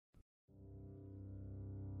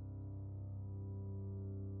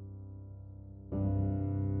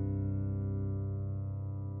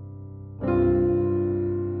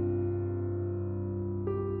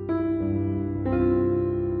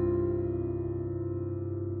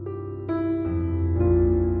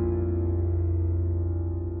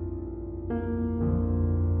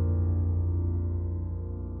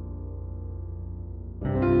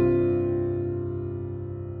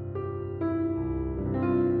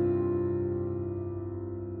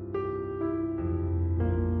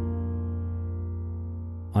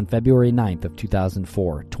On February 9th of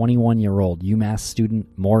 2004, 21-year-old UMass student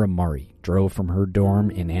Maura Murray drove from her dorm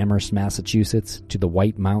in Amherst, Massachusetts to the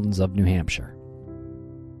White Mountains of New Hampshire.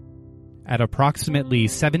 At approximately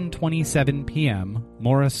 7:27 p.m.,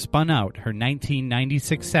 Maura spun out her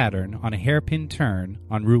 1996 Saturn on a hairpin turn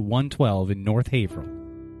on Route 112 in North Haverhill.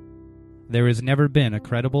 There has never been a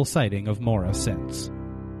credible sighting of Maura since.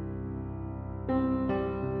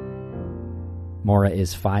 Maura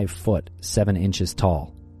is 5 foot 7 inches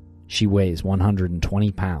tall. She weighs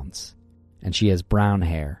 120 pounds, and she has brown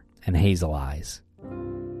hair and hazel eyes.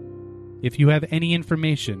 If you have any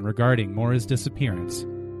information regarding Maura's disappearance,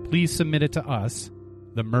 please submit it to us,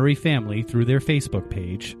 the Murray family through their Facebook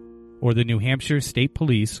page, or the New Hampshire State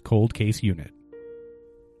Police Cold Case Unit.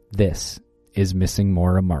 This is Missing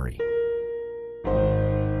Maura Murray.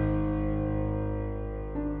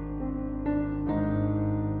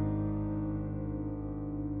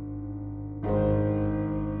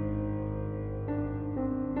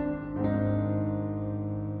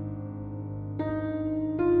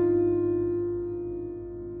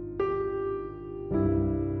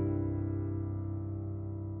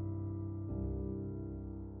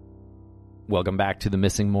 Welcome back to the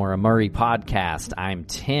Missing Maura Murray podcast. I'm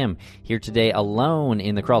Tim, here today alone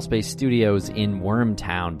in the Crawlspace Studios in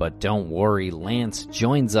Wormtown, but don't worry, Lance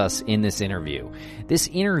joins us in this interview. This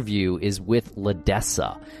interview is with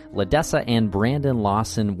Ledessa. Ledessa and Brandon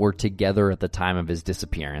Lawson were together at the time of his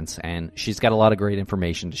disappearance, and she's got a lot of great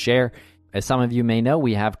information to share. As some of you may know,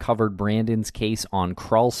 we have covered Brandon's case on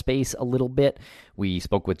Crawlspace a little bit. We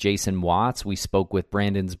spoke with Jason Watts, we spoke with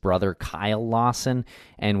Brandon's brother Kyle Lawson,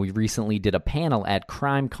 and we recently did a panel at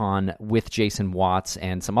CrimeCon with Jason Watts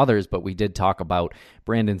and some others, but we did talk about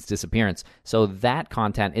Brandon's disappearance. So that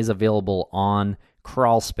content is available on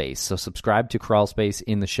Crawlspace. So subscribe to Crawlspace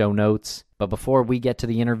in the show notes. But before we get to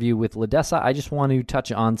the interview with Ledessa, I just want to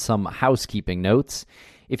touch on some housekeeping notes.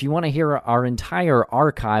 If you want to hear our entire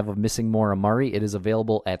archive of Missing Maura Murray, it is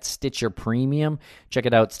available at Stitcher Premium. Check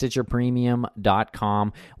it out,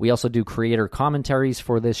 stitcherpremium.com. We also do creator commentaries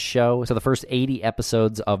for this show. So the first 80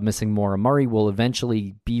 episodes of Missing Maura Murray will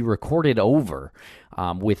eventually be recorded over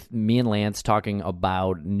with me and Lance talking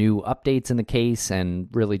about new updates in the case and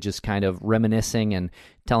really just kind of reminiscing and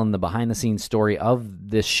telling the behind-the-scenes story of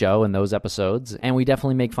this show and those episodes. And we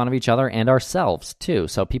definitely make fun of each other and ourselves, too.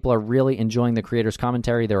 So people are really enjoying the creator's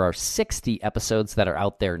commentary. There are 60 episodes that are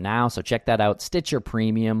out there now, so check that out,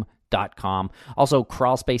 stitcherpremium.com. Also,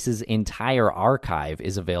 Crawlspace's entire archive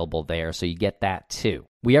is available there, so you get that, too.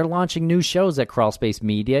 We are launching new shows at Crawlspace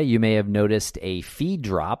Media. You may have noticed a feed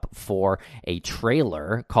drop for a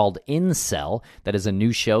trailer called Incel. That is a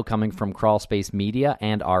new show coming from Crawlspace Media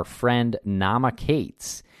and our friend Nama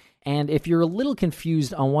Cates. And if you're a little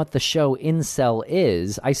confused on what the show Incel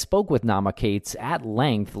is, I spoke with Nama Cates at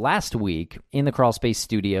length last week in the Crawlspace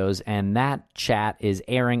Studios, and that chat is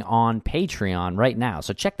airing on Patreon right now.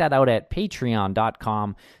 So check that out at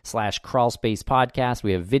patreon.com/crawlspacepodcast.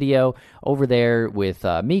 We have video over there with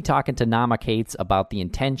me talking to Nama Cates about the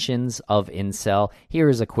intentions of Incel. Here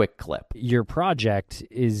is a quick clip. Your project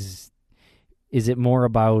is it more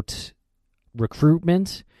about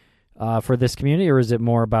recruitment for this community, or is it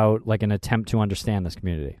more about like an attempt to understand this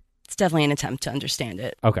community? It's definitely an attempt to understand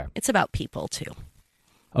it. Okay. It's about people, too.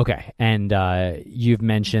 Okay. And you've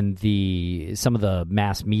mentioned some of the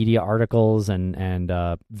mass media articles and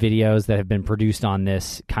videos that have been produced on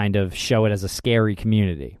this kind of show it as a scary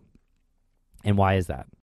community. And why is that?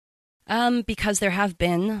 Because there have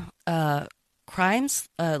been crimes,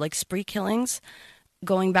 like spree killings,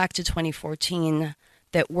 going back to 2014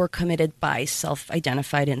 that were committed by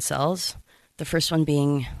self-identified incels. The first one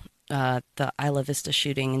being the Isla Vista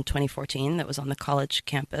shooting in 2014 that was on the college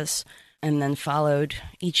campus. And then followed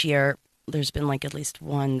each year, there's been like at least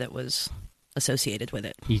one that was associated with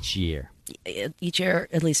it. Each year? Each year,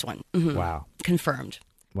 at least one. Mm-hmm. Wow. Confirmed.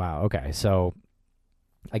 Wow, okay. So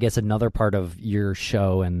I guess another part of your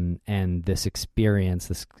show and this experience,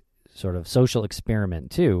 this sort of social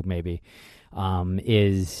experiment too, maybe,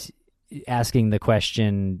 is asking the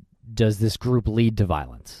question, does this group lead to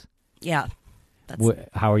violence? Yeah.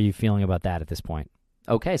 How are you feeling about that at this point?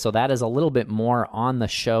 Okay, so that is a little bit more on the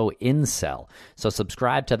show Incel. So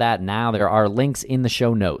subscribe to that now. There are links in the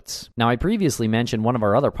show notes. Now, I previously mentioned one of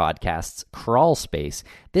our other podcasts, Crawlspace.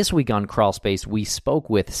 This week on Crawlspace, we spoke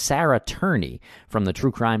with Sarah Turney from the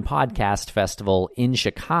True Crime Podcast Festival in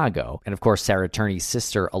Chicago. And of course, Sarah Turney's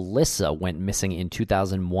sister, Alyssa, went missing in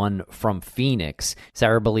 2001 from Phoenix.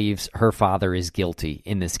 Sarah believes her father is guilty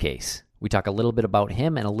in this case. We talk a little bit about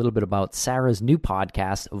him and a little bit about Sarah's new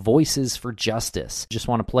podcast, Voices for Justice. Just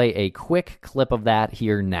want to play a quick clip of that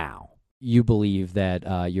here now. You believe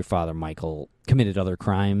that your father, Michael, committed other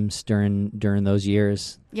crimes during those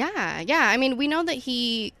years? Yeah. I mean, we know that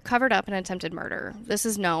he covered up an attempted murder. This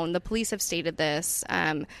is known. The police have stated this.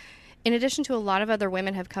 In addition to, a lot of other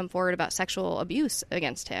women have come forward about sexual abuse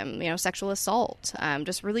against him, sexual assault,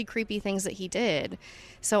 just really creepy things that he did.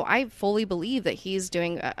 So I fully believe that he's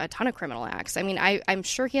doing a ton of criminal acts. I mean, I'm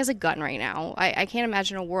sure he has a gun right now. I can't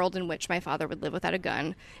imagine a world in which my father would live without a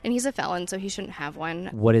gun. And he's a felon, so he shouldn't have one.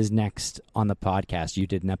 What is next on the podcast? You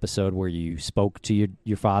did an episode where you spoke to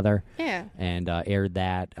your father. Yeah. And aired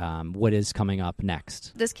that. What is coming up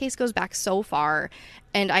next? This case goes back so far,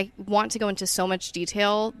 and I want to go into so much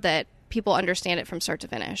detail that people understand it from start to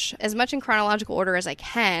finish, as much in chronological order as I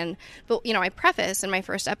can. But, I preface in my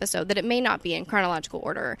first episode that it may not be in chronological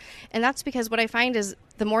order. And that's because what I find is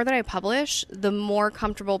the more that I publish, the more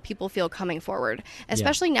comfortable people feel coming forward,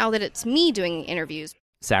 especially now that it's me doing interviews.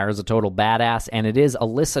 Sarah's a total badass, and it is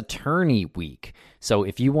Alyssa Turney Week. So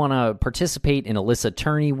if you want to participate in Alyssa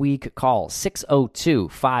Turney Week, call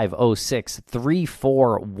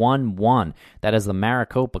 602-506-3411. That is the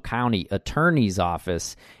Maricopa County Attorney's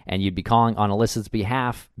Office, and you'd be calling on Alyssa's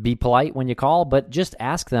behalf. Be polite when you call, but just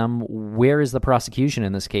ask them where is the prosecution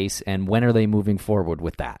in this case, and when are they moving forward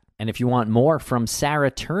with that. And if you want more from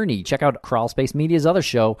Sarah Turney, check out Crawlspace Media's other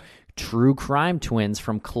show, True Crime Twins,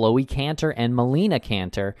 from Chloe Cantor and Melina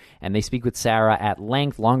Cantor, and they speak with Sarah at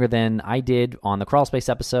length, longer than I did on the Crawlspace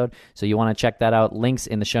episode, so you want to check that out. Links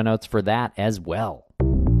in the show notes for that as well.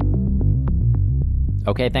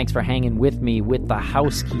 Okay, thanks for hanging with me with the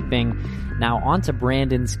housekeeping. Now on to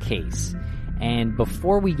Brandon's case. And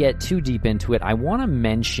before we get too deep into it, I want to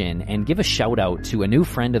mention and give a shout out to a new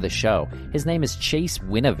friend of the show. His name is Chase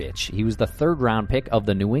Winovich. He was the third-round pick of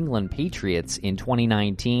the New England Patriots in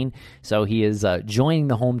 2019, so he is joining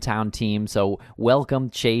the hometown team. So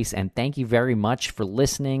welcome, Chase, and thank you very much for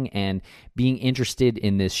listening and being interested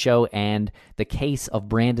in this show and the case of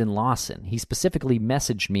Brandon Lawson. He specifically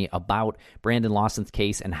messaged me about Brandon Lawson's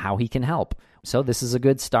case and how he can help. So this is a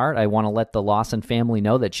good start. I want to let the Lawson family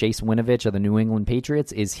know that Chase Winovich of the New England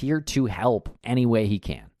Patriots is here to help any way he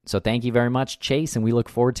can. So thank you very much, Chase, and we look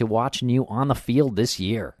forward to watching you on the field this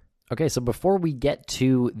year. Okay, so before we get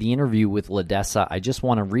to the interview with LaDessa, I just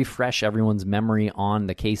want to refresh everyone's memory on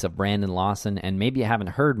the case of Brandon Lawson, and maybe you haven't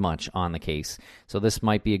heard much on the case, so this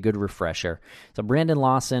might be a good refresher. So Brandon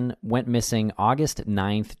Lawson went missing August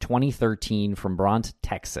 9th, 2013 from Bront,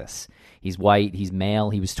 Texas. He's white, he's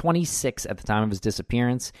male, he was 26 at the time of his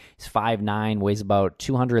disappearance. He's 5'9", weighs about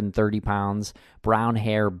 230 pounds, brown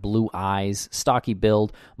hair, blue eyes, stocky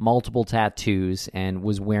build, multiple tattoos, and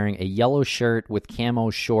was wearing a yellow shirt with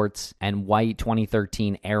camo shorts and white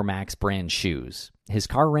 2013 Air Max brand shoes. His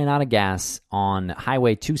car ran out of gas on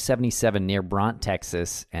Highway 277 near Bront,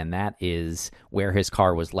 Texas, and that is where his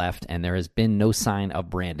car was left, and there has been no sign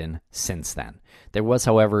of Brandon since then. There was,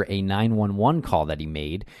 however, a 911 call that he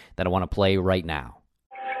made that I want to play right now.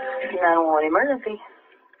 911 emergency.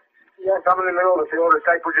 Yes, I'm in the middle of the field. It's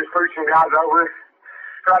like we're just pushing guys over.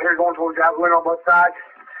 Right here going towards Javelin on both sides.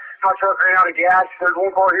 My truck ran out of gas. There's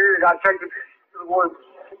one car here. You got to take it to the woods.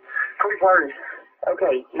 Quick hurry.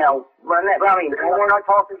 Okay, now run that by me. We're not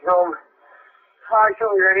talking to him. I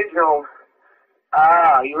actually ran into him.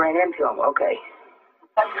 Ah, you ran into him. Okay.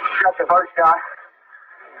 That's the first guy.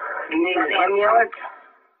 You need an ambulance?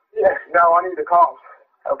 Yes, no, I need the call.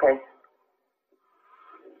 Okay.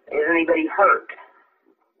 Is anybody hurt?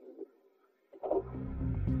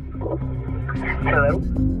 Hello?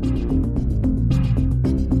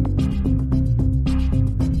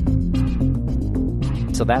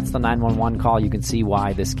 So that's the 911 call. You can see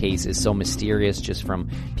why this case is so mysterious just from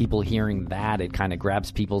people hearing that. It kind of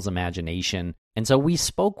grabs people's imagination. And so we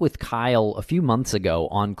spoke with Kyle a few months ago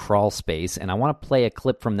on Crawlspace, and I want to play a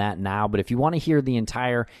clip from that now. But if you want to hear the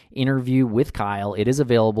entire interview with Kyle, it is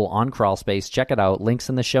available on Crawlspace. Check it out. Links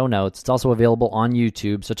in the show notes. It's also available on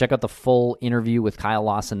YouTube, so check out the full interview with Kyle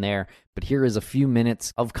Lawson there. But here is a few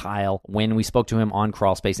minutes of Kyle when we spoke to him on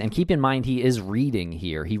Crawlspace. And keep in mind, he is reading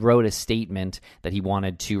here. He wrote a statement that he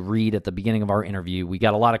wanted to read at the beginning of our interview. We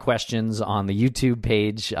got a lot of questions on the YouTube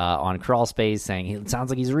page on Crawlspace saying, it sounds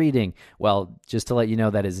like he's reading. Well, just to let you know,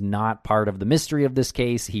 that is not part of the mystery of this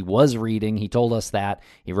case. He was reading. He told us that.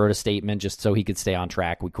 He wrote a statement just so he could stay on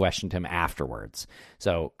track. We questioned him afterwards.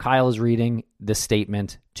 So Kyle is reading this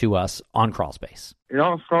statement to us on Crawlspace. It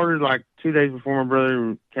all started like 2 days before my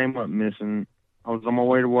brother came up missing. I was on my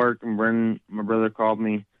way to work, and Brendan, my brother, called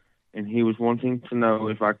me, and he was wanting to know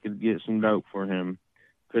if I could get some dope for him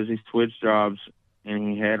because he switched jobs,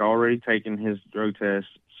 and he had already taken his drug test,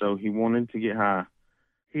 so he wanted to get high.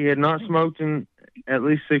 He had not smoked in at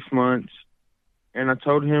least 6 months, And I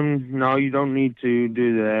told him, no, you don't need to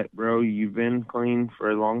do that, bro. You've been clean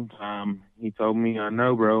for a long time. He told me, I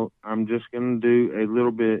know, bro. I'm just going to do a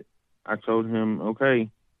little bit. I told him, okay.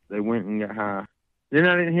 They went and got high. Then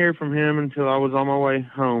I didn't hear from him until I was on my way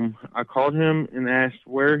home. I called him and asked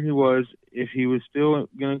where he was, if he was still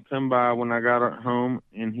going to come by when I got home,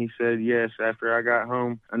 and he said yes. After I got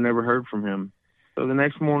home, I never heard from him. So the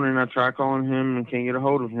next morning, I tried calling him and can't get a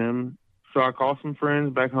hold of him. So I called some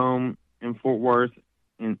friends back home in Fort Worth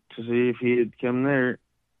and to see if he had come there,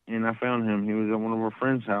 and I found him. He was at one of our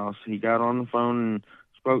friends' house. He got on the phone and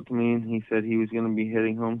spoke to me, and he said he was going to be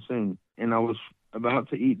heading home soon. And I was about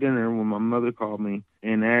to eat dinner when my mother called me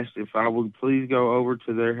and asked if I would please go over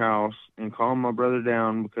to their house and calm my brother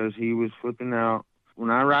down because he was flipping out.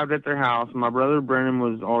 When I arrived at their house, my brother Brennan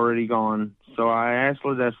was already gone. So I asked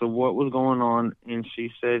LaDessa what was going on, and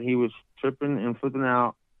she said he was tripping and flipping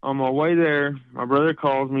out. On my way there, my brother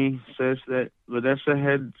calls me, says that LaDessa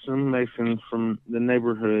had some Mexicans from the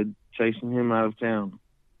neighborhood chasing him out of town.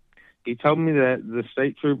 He told me that the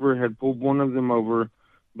state trooper had pulled one of them over,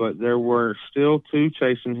 but there were still two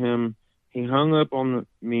chasing him. He hung up on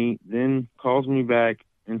me, then calls me back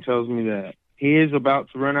and tells me that he is about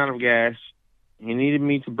to run out of gas. He needed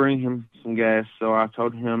me to bring him some gas, so I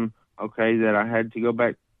told him, okay, that I had to go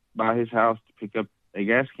back by his house to pick up a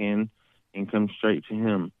gas can and come straight to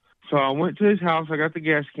him. So I went to his house, I got the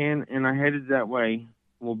gas can, and I headed that way.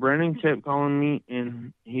 Well, Brennan kept calling me,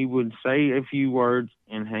 and he would say a few words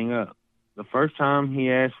and hang up. The first time he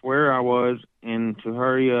asked where I was and to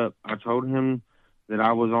hurry up, I told him that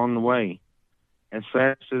I was on the way as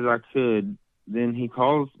fast as I could. Then he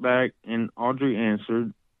calls back, and Audrey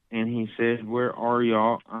answered, and he said, where are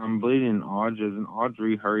y'all? I'm bleeding, Audrey. As in,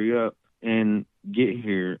 Audrey, hurry up and get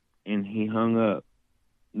here. And he hung up.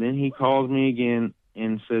 Then he calls me again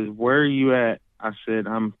and says, where are you at? I said,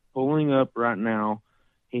 I'm pulling up right now.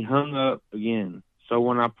 He hung up again. So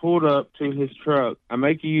when I pulled up to his truck, I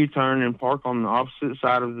make a U-turn and park on the opposite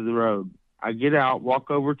side of the road. I get out, walk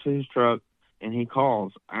over to his truck, and he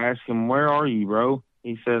calls. I ask him, where are you, bro?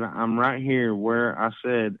 He said, I'm right here where I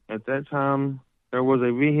said. At that time, there was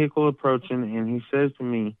a vehicle approaching, and he says to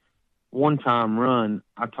me, one time, run.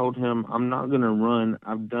 I told him, I'm not going to run.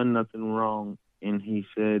 I've done nothing wrong. And he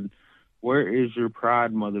said, where is your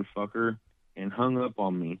pride, motherfucker? And hung up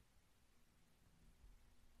on me.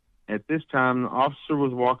 At this time, the officer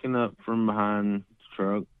was walking up from behind the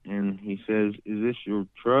truck, and he says, is this your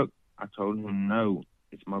truck? I told him, no,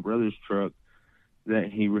 it's my brother's truck that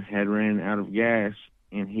he had ran out of gas,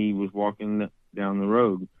 and he was walking down the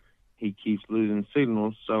road. He keeps losing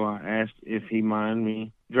signals, so I asked if he minded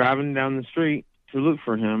me driving down the street to look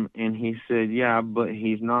for him, and he said, yeah, but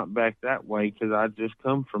he's not back that way because I just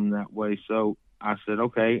come from that way. So I said,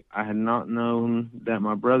 okay. I had not known that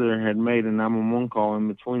my brother had made a 911 call in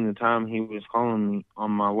between the time he was calling me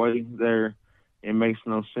on my way there. It makes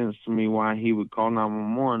no sense to me why he would call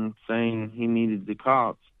 911 saying he needed the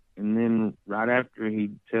cops, and then right after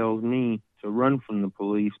he tells me to run from the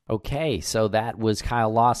police. Okay, so that was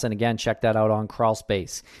Kyle Lawson. Again, check that out on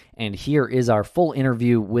Crawlspace. And here is our full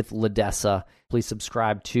interview with LaDessa. Please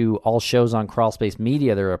subscribe to all shows on Crawlspace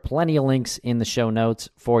Media. There are plenty of links in the show notes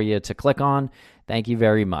for you to click on. Thank you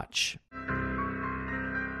very much.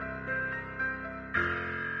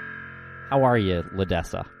 How are you,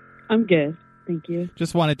 LaDessa? I'm good. Thank you.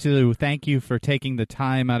 Just wanted to thank you for taking the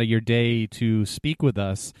time out of your day to speak with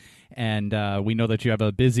us. And we know that you have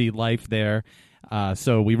a busy life there.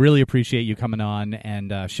 So we really appreciate you coming on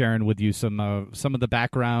and sharing with you some of the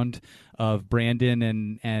background of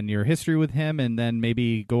Brandon and your history with him, and then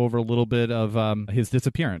maybe go over a little bit of his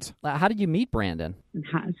disappearance. How did you meet Brandon? In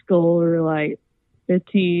high school, we were like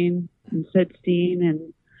 15 and 16,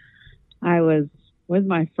 and I was with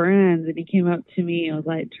my friends, and he came up to me and was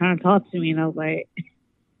like trying to talk to me, and I was like,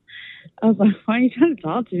 why are you trying to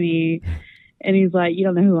talk to me? And he's like, you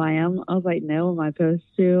don't know who I am? I was like, no, am I supposed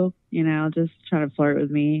to? You know, just trying to flirt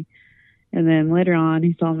with me. And then later on,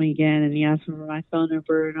 he saw me again, and he asked for my phone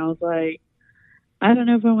number. And I was like, I don't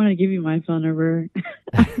know if I want to give you my phone number.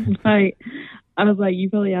 I was like,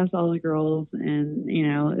 you probably asked all the girls. And, you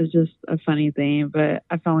know, it was just a funny thing. But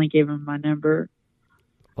I finally gave him my number.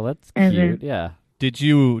 Well, that's and cute, then, yeah. Did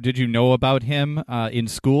you know about him in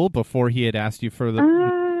school before he had asked you for the...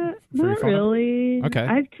 not really. Okay.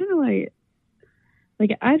 I kind of like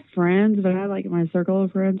I had friends, but I had like my circle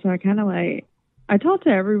of friends, so I kind of like, I talked to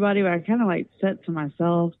everybody, but I kind of like said to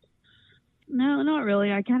myself, no, not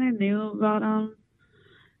really. I kind of knew about him,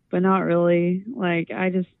 but not really. Like I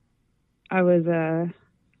didn't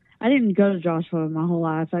go to Joshua my whole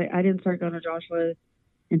life. I didn't start going to Joshua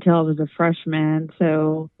until I was a freshman.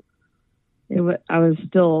 So I was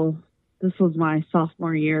still, this was my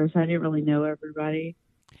sophomore year, so I didn't really know everybody.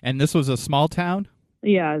 And this was a small town?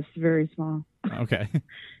 Yeah, it's very small. Okay.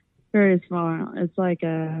 Very small. It's like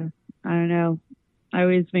I don't know. I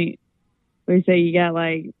always meet, we say you got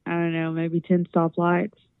like, I don't know, maybe 10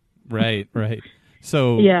 stoplights. Right, right.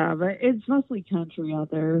 So yeah, but it's mostly country out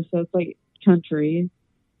there, so it's like country.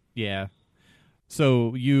 Yeah.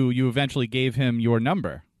 So you eventually gave him your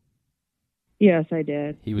number. Yes, I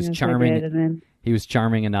did. He was yes, charming. I did, and then He was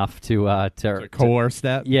charming enough to coerce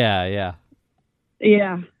that. Yeah, yeah.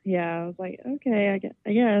 yeah. I was like, okay,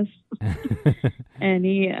 I guess. And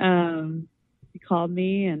he called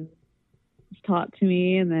me and talked to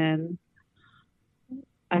me, and then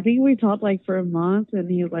I think we talked like for a month, and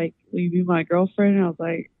he was like, will you be my girlfriend? And I was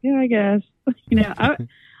like, yeah, I guess. I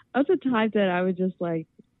was the type that I would just like,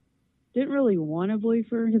 didn't really want a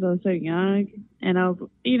boyfriend because I was so young, and I was,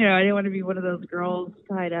 I didn't want to be one of those girls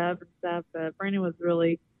tied up and stuff, but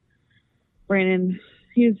Brandon,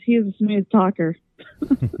 he's a smooth talker.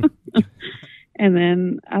 And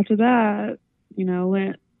then after that,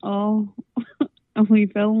 went all, we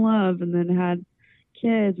fell in love and then had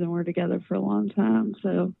kids and we're together for a long time.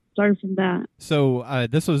 So started from that. So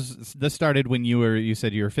this started when you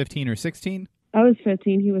said you were 15 or 16? I was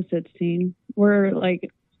 15. He was 16. We're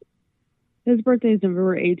like, his birthday is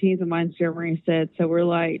November 18th and mine's January 6th. So we're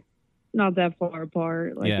like not that far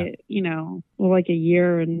apart. Like, we're like a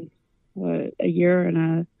year and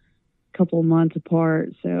a couple of months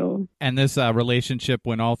apart. So, and this relationship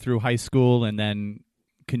went all through high school and then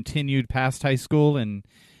continued past high school, and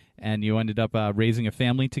you ended up raising a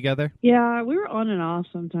family together. Yeah, we were on and off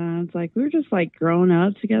sometimes. Like we were just like growing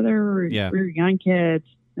up together. We were young kids,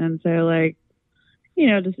 and so like,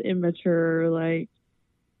 just immature, like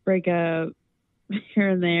break up here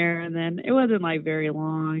and there, and then it wasn't like very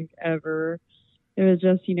long ever. It was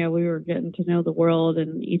just, we were getting to know the world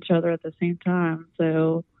and each other at the same time.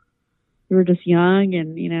 So we were just young,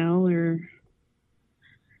 and we were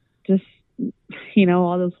just,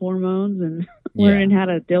 all those hormones and learning how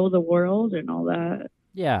to deal with the world and all that.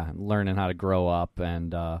 Yeah, learning how to grow up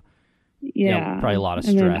and yeah, probably a lot of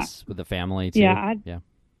stress with the family too. Yeah,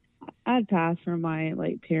 I'd passed from my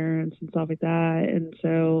like parents and stuff like that, and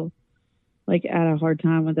so like I had a hard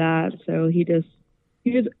time with that. So he just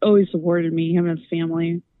always supported me. Him and his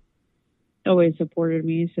family always supported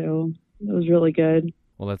me, so it was really good.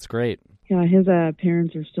 Well, that's great. Yeah, his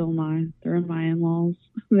parents are still they're my in-laws.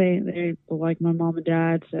 They like my mom and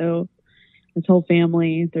dad, so his whole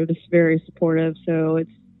family, they're just very supportive. So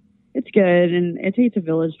it's good, and it takes a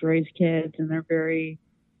village to raise kids, and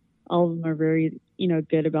all of them are very,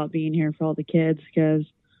 good about being here for all the kids because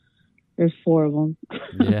there's 4 of them.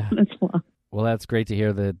 Yeah. That's a lot. Well, that's great to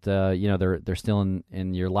hear that they're still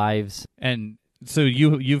in your lives. And so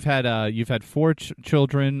you've had 4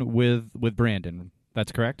 children with Brandon.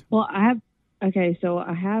 That's correct? Well, I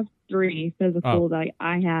have 3 physical that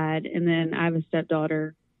I had, and then I have a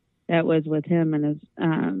stepdaughter that was with him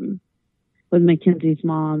and with Mackenzie's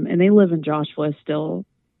mom, and they live in Joshua still.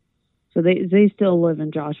 So they still live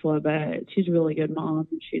in Joshua, but she's a really good mom,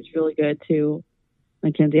 and she's really good to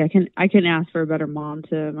Mackenzie. I can ask for a better mom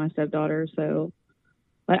to my stepdaughter. So,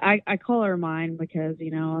 but I call her mine because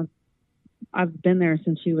I've been there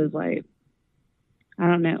since she was like, I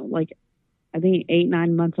don't know, like I think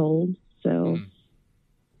 8-9 months old. So,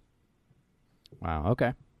 wow,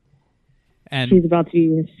 okay. And she's about to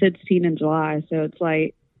be 16 in July, so it's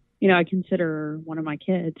like, I consider her one of my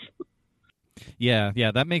kids. Yeah,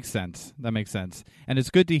 that makes sense. And it's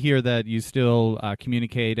good to hear that you still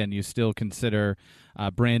communicate and you still consider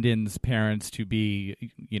Brandon's parents to be,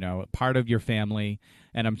 part of your family.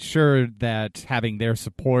 And I'm sure that having their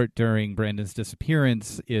support during Brandon's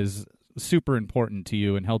disappearance is super important to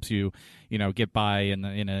you and helps you, get by in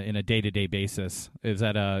a day-to-day basis. Is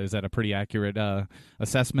that a pretty accurate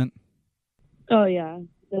assessment? Oh yeah,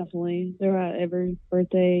 definitely. They're at every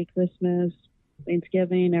birthday, Christmas,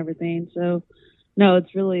 Thanksgiving, everything. So, no,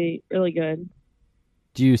 it's really, really good.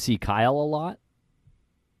 Do you see Kyle a lot?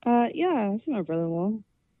 Yeah, I see my brother-in-law.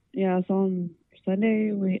 Yeah, I saw him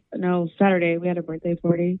Saturday. We had a birthday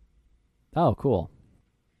party. Oh, cool.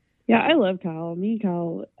 Yeah, I love Kyle.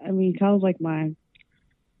 Kyle's like we're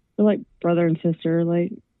like brother and sister.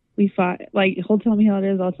 Like, we fight. Like, he'll tell me how it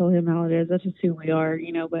is, I'll tell him how it is. That's just who we are,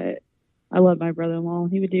 but I love my brother-in-law.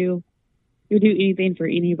 He would do anything for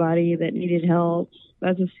anybody that needed help.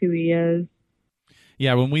 That's just who he is.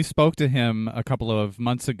 Yeah, when we spoke to him a couple of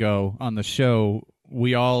months ago on the show,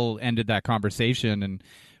 we all ended that conversation and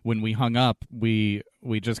when we hung up, we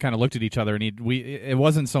just kind of looked at each other, and it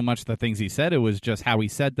wasn't so much the things he said, it was just how he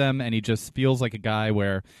said them, and he just feels like a guy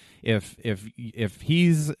where if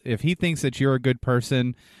he thinks that you're a good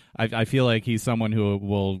person, I feel like he's someone who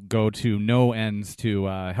will go to no ends to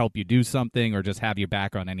help you do something or just have your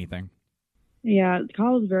back on anything. Yeah,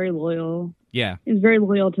 Kyle's very loyal. Yeah. He's very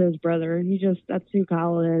loyal to his brother. That's who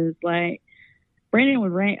Kyle is. Like, Brandon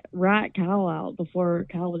would rat Kyle out before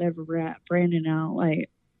Kyle would ever rat Brandon out.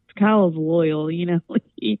 Like, Kyle is loyal, you know.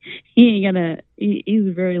 he ain't gonna.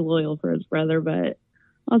 He's very loyal for his brother, but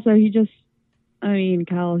also Kyle. I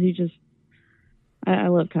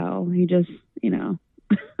love Kyle. He just, you know.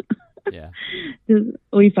 Yeah.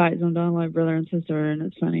 We fight sometimes, my brother and sister, and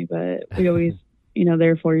it's funny, but we always, you know,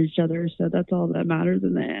 there for each other. So that's all that matters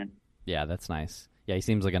in the end. Yeah, that's nice. Yeah, he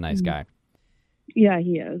seems like a nice guy. Yeah,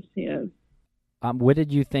 he is. He is. What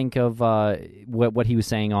did you think of what he was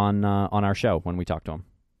saying on our show when we talked to him?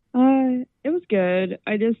 It was good.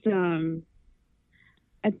 I just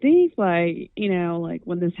I think, like, you know, like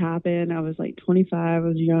when this happened, I was like 25, I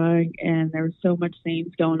was young, and there was so much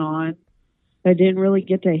things going on. I didn't really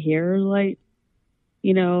get to hear, like,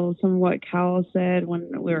 you know, some of what Kyle said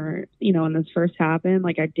when we were, you know, when this first happened.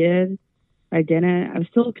 Like, I didn't. I was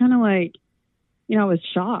still kind of like, you know, I was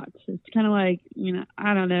shocked. It's kind of like, you know,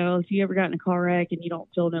 I don't know if you ever got in a car wreck and you don't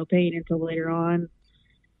feel no pain until later on.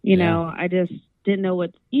 You know, I just didn't know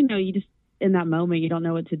what, you know, you just, in that moment, you don't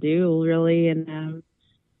know what to do, really. And, you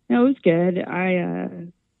know, it was good.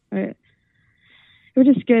 It was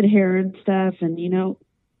just good hearing stuff. And, you know,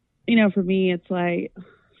 for me, it's like,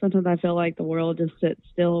 sometimes I feel like the world just sits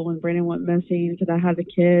still when Brandon went missing, because I had the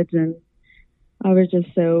kids, and I was just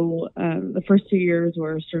so, the first 2 years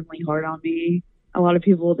were certainly hard on me. A lot of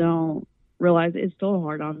people don't realize it's still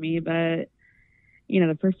hard on me, but, you know,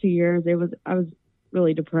 the first 2 years, I was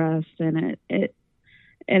really depressed, and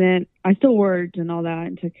I still worked and all that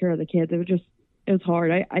and took care of the kids. It was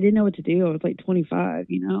hard. I didn't know what to do. I was like 25,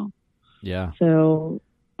 you know? Yeah. So,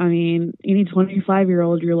 I mean, any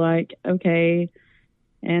 25-year-old, you're like, okay.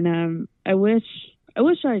 And I wish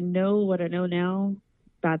I know what I know now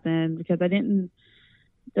back then, because the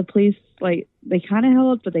police, like, they kind of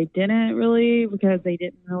helped, but they didn't really, because they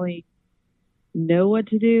didn't really know what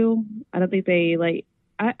to do. I don't think they, like,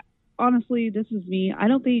 honestly, this is me. I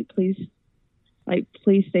don't think police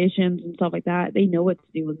stations and stuff like that, they know what to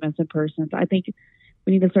do with missing persons. I think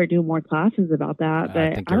we need to start doing more classes about that,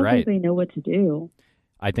 but I don't think they know what to do.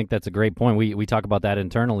 I think that's a great point. We talk about that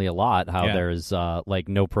internally a lot, how there's like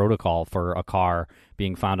no protocol for a car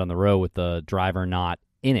being found on the road with the driver not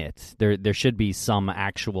in it. There should be some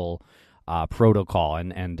actual protocol,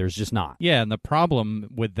 and there's just not. Yeah, and the problem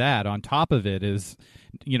with that, on top of it, is,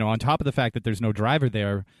 you know, on top of the fact that there's no driver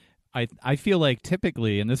there, I feel like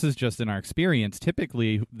typically, and this is just in our experience,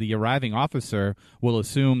 typically the arriving officer will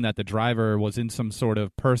assume that the driver was in some sort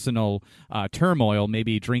of personal turmoil,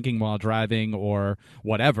 maybe drinking while driving or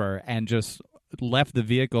whatever, and just left the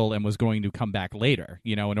vehicle and was going to come back later,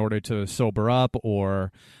 you know, in order to sober up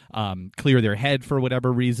or clear their head for whatever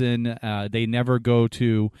reason. They never go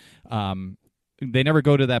to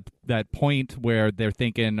that point where they're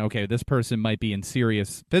thinking, okay, this person might be in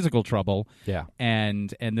serious physical trouble,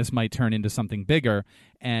 and this might turn into something bigger.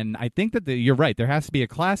 And I think that you're right. There has to be a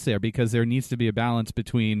class there, because there needs to be a balance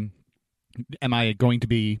between, am I going to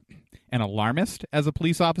be an alarmist as a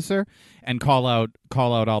police officer and call out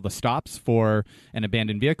all the stops for an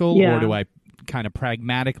abandoned vehicle, or do I kind of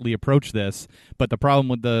pragmatically approach this? But the problem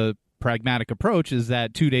with the pragmatic approach is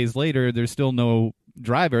that 2 days later, there's still no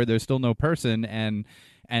driver, there's still no person, and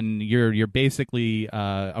you're basically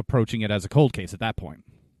approaching it as a cold case at that point.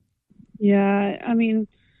 Yeah, I mean,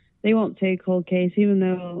 they won't say cold case, even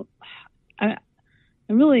though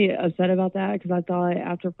I'm really upset about that, because I thought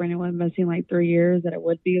after Brandon went missing like 3 years that it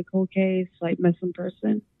would be a cold case, like missing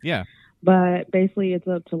person. Yeah. But basically it's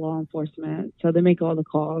up to law enforcement, so they make all the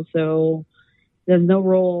calls. So there's no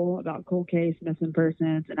rule about cold case, missing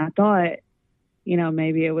persons, and I thought, you know,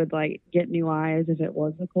 maybe it would like get new eyes if it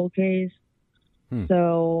was a cold case.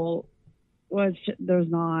 So, there's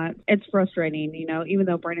not. It's frustrating, you know, even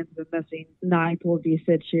though Brandon's been missing, 9th will be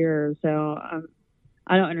 6 years. So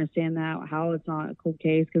I don't understand that, how it's not a cold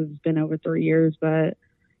case, because it's been over 3 years. But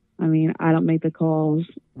I mean, I don't make the calls.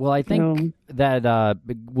 Well, I think that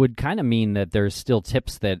would kind of mean that there's still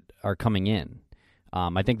tips that are coming in.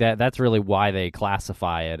 I think that's really why they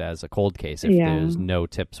classify it as a cold case, if there's no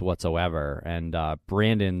tips whatsoever. And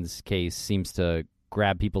Brandon's case seems to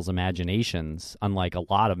grab people's imaginations, unlike a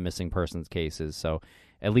lot of missing persons cases. So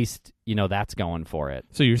at least, that's going for it.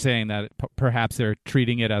 So you're saying that perhaps they're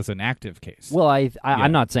treating it as an active case? Well,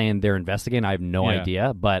 I'm not saying they're investigating. I have no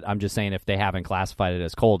idea, but I'm just saying if they haven't classified it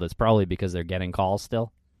as cold, it's probably because they're getting calls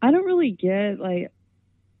still. I don't really get,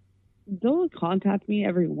 they'll contact me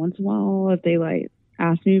every once in a while if they,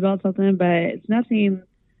 ask me about something, but it's nothing.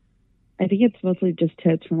 I think it's mostly just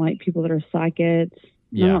tips from, people that are psychics.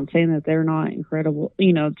 Yeah. I'm not saying that they're not incredible,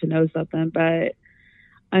 to know something, but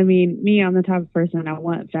I mean, me, I'm the type of person, I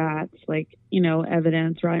want facts,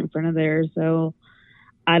 evidence right in front of there. So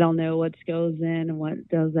I don't know what goes in and what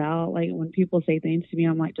goes out. When people say things to me,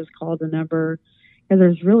 I'm like, just call the number. Because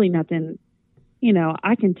there's really nothing,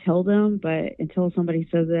 I can tell them, but until somebody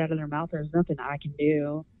says it out of their mouth, there's nothing I can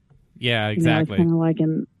do. Yeah, exactly. It's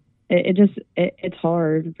kind of it's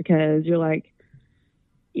hard because you're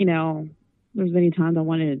there's many times I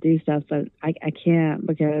wanted to do stuff, but I can't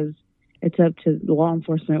because it's up to the law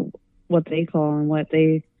enforcement what they call and what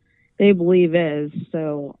they believe is.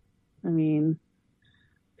 So, I mean,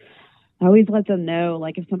 I always let them know,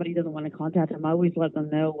 if somebody doesn't want to contact them, I always let them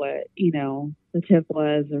know what, the tip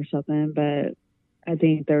was or something. But I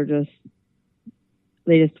think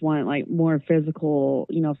they just want more physical,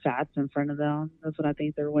 facts in front of them. That's what I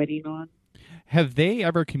think they're waiting on. Have they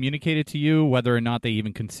ever communicated to you whether or not they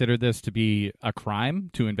even consider this to be a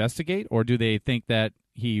crime to investigate, or do they think that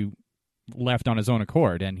he left on his own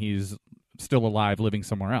accord and he's still alive living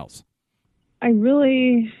somewhere else?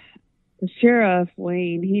 The sheriff,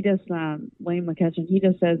 Wayne, Wayne McCutcheon, he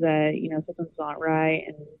just says that, something's not right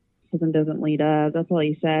and something doesn't lead up. That's all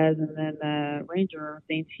he says. And then the ranger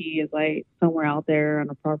thinks he is somewhere out there on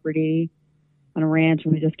a property, on a ranch,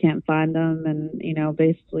 and we just can't find him. And,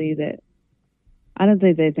 basically that I don't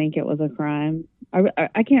think they think it was a crime.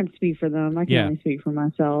 I can't speak for them. I can only speak for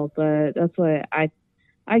myself, but that's what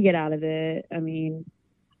I get out of it. I mean,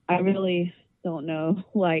 I really don't know,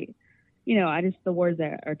 I just, the words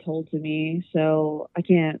that are told to me. So I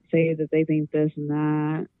can't say that they think this and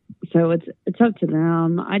that. So it's up to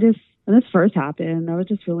them. When this first happened, I was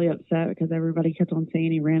just really upset because everybody kept on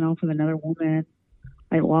saying he ran off with another woman,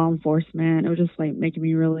 law enforcement. It was just making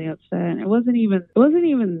me really upset. It wasn't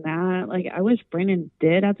even that. I wish Brandon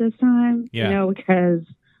did at this time, because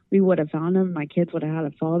we would have found him. My kids would have had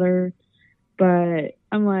a father. But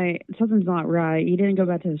I'm something's not right. He didn't go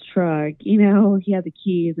back to his truck. He had the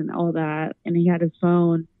keys and all that, and he had his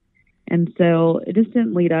phone. And so it just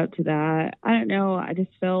didn't lead up to that. I don't know. I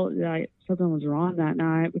just felt like something was wrong that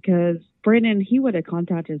night because Brandon, he would have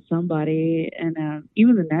contacted somebody, and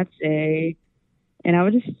even the next day. And I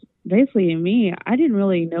would just, basically I didn't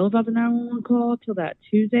really know about the 911 call till that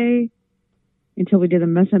Tuesday, until we did the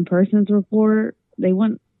missing persons report. They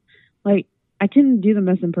went, I couldn't do the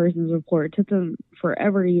missing persons report. It took them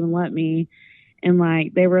forever to even let me. And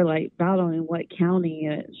they were battling what county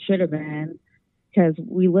it should have been, because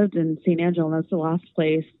we lived in St. Angelo, and that's the last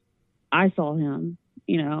place I saw him,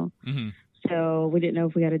 Mm-hmm. So we didn't know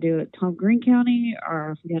if we got to do it Tom Green County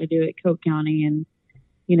or if we got to do it Coke County. And,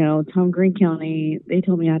 Tom Green County, they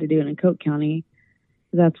told me I had to do it in Coke County.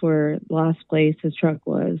 That's where the last place his truck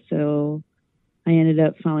was. So I ended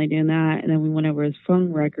up finally doing that, and then we went over his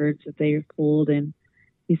phone records that they pulled, and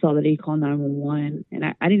we saw that he called 911, and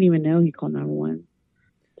I didn't even know he called 911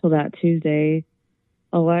 till that Tuesday.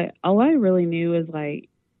 All I really knew is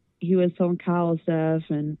he was telling Kyle stuff,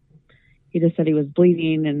 and he just said he was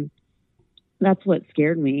bleeding, and that's what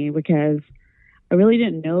scared me because I really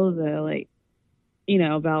didn't know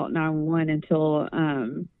about 911 until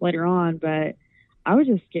later on. But I was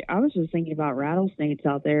just thinking about rattlesnakes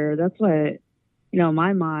out there. That's what. In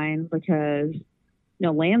my mind, because,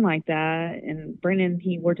 land like that, and Brandon,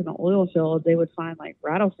 he worked in the oil field, they would find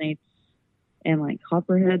rattlesnakes and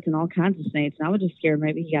copperheads and all kinds of snakes. And I was just scared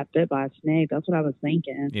maybe he got bit by a snake. That's what I was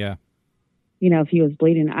thinking. Yeah. If he was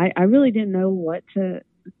bleeding. I really didn't know what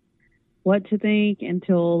to think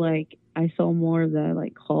until I saw more of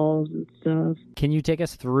the calls and stuff. Can you take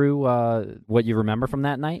us through what you remember from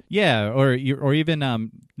that night? Yeah, or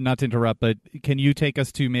even not to interrupt, but can you take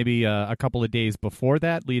us to maybe a couple of days before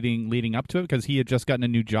that, leading up to it, because he had just gotten a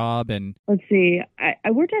new job and. Let's see,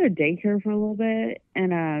 I worked at a daycare for a little bit,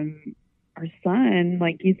 and our son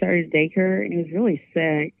he started daycare and he was really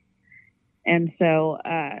sick, and so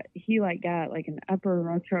he got an upper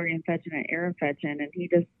respiratory infection and ear infection, and he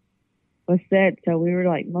just was sick, so we were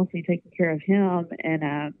mostly taking care of him.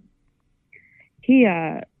 And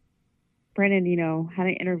Brandon, had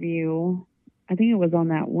an interview. I think it was on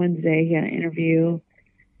that Wednesday. He had an interview,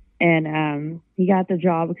 and he got the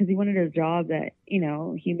job because he wanted a job that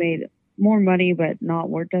he made more money, but not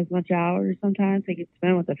worked as much hours sometimes. He could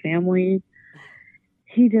spend with the family.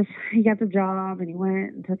 He got the job and he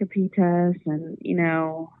went and took a P test and,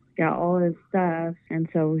 got all his stuff. And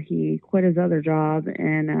so he quit his other job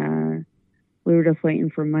and, we were just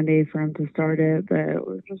waiting for Monday for him to start it, but it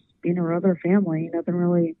was just being a regular family. Nothing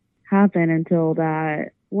really happened until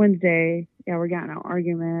that Wednesday. Yeah, we got in an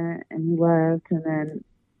argument and he left, and then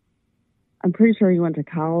I'm pretty sure he went to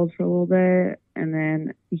college for a little bit, and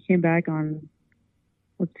then he came back on,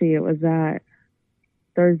 it was that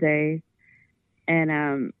Thursday,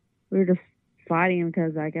 and we were just fighting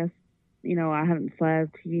because I guess, I haven't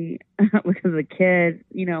slept. He, because the kid,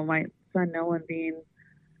 my son Nolan being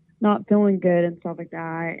not feeling good and stuff like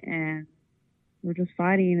that, and we're just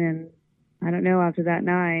fighting. And I don't know, after that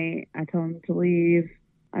night I told him to leave.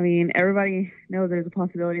 I mean, everybody knows there's a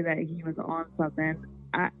possibility that he was on something.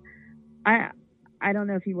 I don't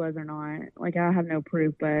know if he was or not. Like, I have no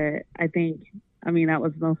proof, but I think, that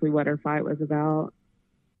was mostly what our fight was about.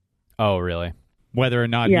 Oh, really? Whether or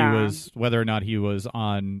not he was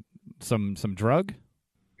on some drug?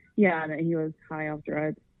 Yeah, that he was high off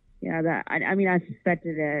drugs. Yeah, that I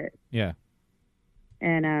suspected it. Yeah.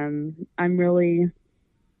 And I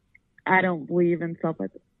don't believe in stuff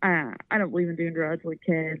like I don't believe in doing drugs with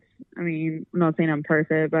kids. I'm not saying I'm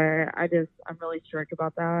perfect, but I'm really strict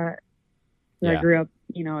about that. Yeah. I grew up,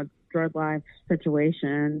 a drug life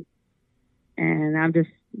situation, and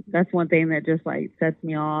that's one thing that just like sets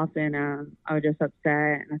me off, and I was just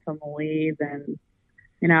upset, and I told him to leave, and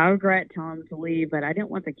I regret telling him to leave, but I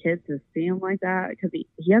didn't want the kids to see him like that because he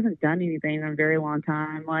hasn't done anything in a very long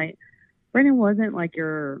time. Like, Brandon wasn't like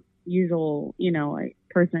your usual, like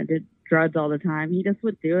person that did drugs all the time. He just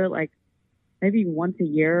would do it like maybe once a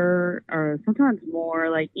year or sometimes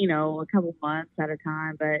more, like, a couple months at a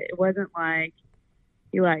time. But it wasn't like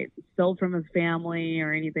he like stole from his family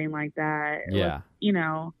or anything like that. Yeah.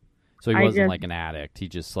 So he wasn't like an addict. He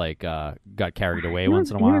just like got carried away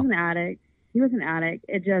once in a while. He was an addict.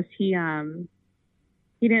 It just he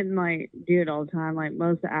didn't like do it all the time like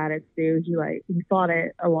most addicts do. He fought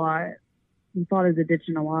it a lot. He fought his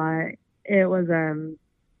addiction a lot. It was I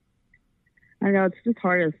know it's just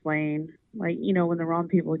hard to explain. Like, when the wrong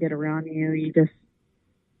people get around you, you just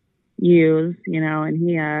use,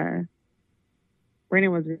 and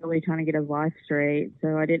Brandon was really trying to get his life straight,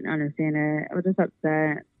 so I didn't understand it. I was just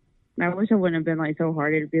upset. And I wish I wouldn't have been like so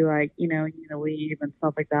hard to be like, you need to leave and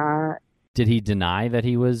stuff like that. Did he deny that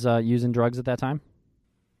he was using drugs at that time?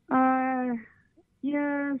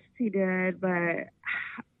 Yes, he did, but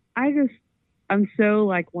I'm so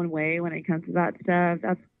like one way when it comes to that stuff.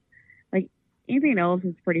 That's like anything else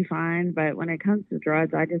is pretty fine, but when it comes to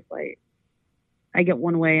drugs, I just like, I get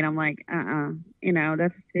one way and I'm like,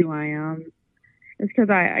 that's who I am. It's because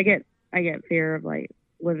I get fear of like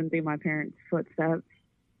living through my parents' footsteps.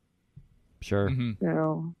 Sure. Mm-hmm.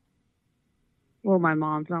 So, well, my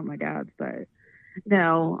mom's, not my dad's, but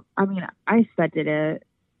no, I expected it,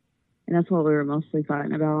 and that's what we were mostly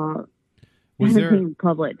fighting about. Was there Anything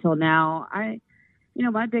public till now?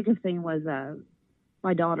 My biggest thing was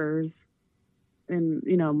my daughters, and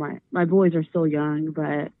my boys are still young,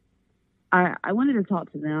 but I wanted to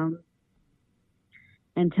talk to them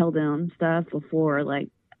and tell them stuff before like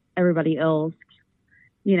everybody else,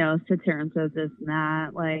 sits here and says this and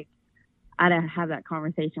that. Like, I'd have that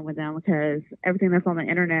conversation with them because everything that's on the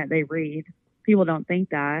internet, they read. People don't think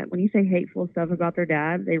that. When you say hateful stuff about their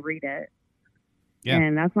dad, they read it. Yeah.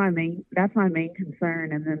 And that's my main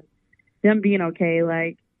concern. And then them being okay,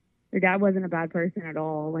 like, their dad wasn't a bad person at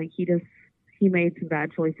all. Like, he made some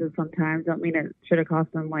bad choices sometimes. Don't mean it should have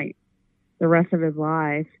cost him like the rest of his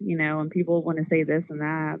life, and people want to say this and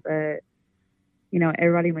that, but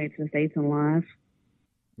everybody makes mistakes in life.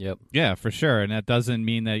 Yep. Yeah, for sure. And that doesn't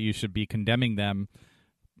mean that you should be condemning them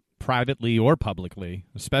privately or publicly,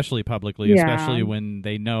 especially publicly, especially when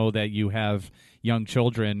they know that you have young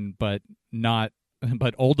children, but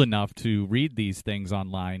old enough to read these things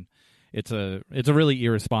online. It's a really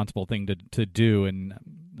irresponsible thing to do. And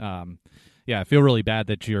I feel really bad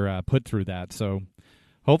that you're put through that. So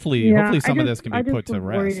hopefully some of this can be put to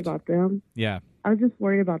rest. I was worried about them. Yeah. I was just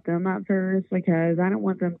worried about them at first because I don't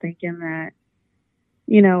want them thinking that,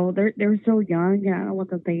 they're so young, and I don't want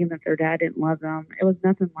them thinking that their dad didn't love them. It was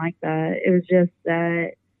nothing like that. It was just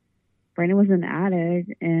that Brandon was an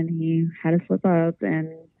addict and he had to slip up,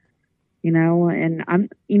 and and I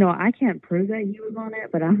can't prove that he was on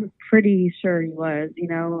it, but I'm pretty sure he was,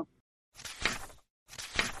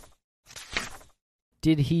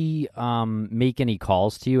 Did he make any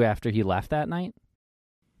calls to you after he left that night?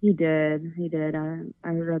 He did. I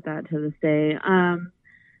regret that to this day.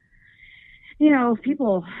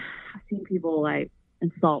 People, I've seen people like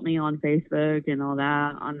insult me on Facebook and all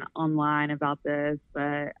that online about this,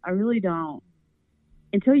 but I really don't.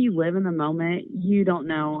 Until you live in the moment, you don't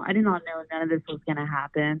know. I did not know none of this was going to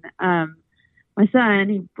happen. My son,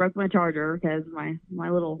 he broke my charger because my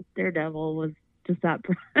little daredevil was just that,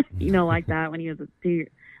 like that when he was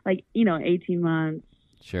 18 months,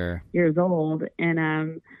 Sure. years old.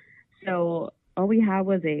 And so all we had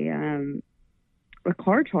was a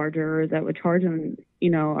car charger that would charge on,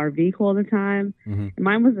 our vehicle all the time. Mm-hmm. And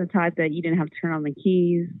mine was the type that you didn't have to turn on the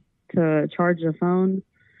keys to charge the phone.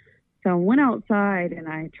 So I went outside and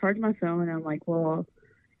I charged my phone, and I'm like, well,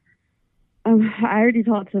 I already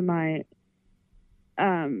talked to my,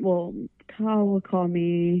 Kyle will call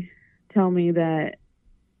me, tell me that,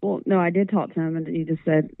 no, I did talk to him, and he just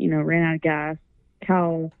said, ran out of gas.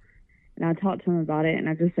 Kyle, and I talked to him about it, and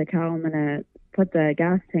I just said, Kyle, I'm going to put the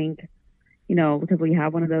gas tank, because we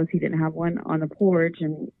have one of those. He didn't have one on the porch,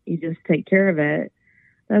 and you just take care of it.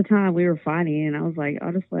 At the time we were fighting, and I was like,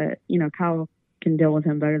 I'll just let, Kyle can deal with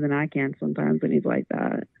him better than I can sometimes when he's like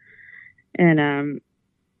that. And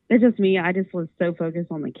it's just me. I just was so focused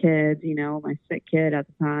on the kids, my sick kid at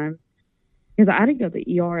the time. Because I didn't go to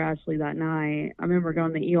the ER actually that night. I remember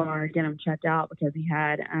going to the ER, getting him checked out because he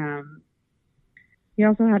had, he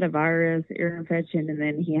also had a virus ear infection, and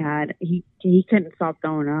then he couldn't stop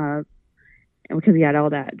throwing up because he had all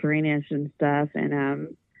that drainage and stuff.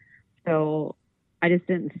 And so I just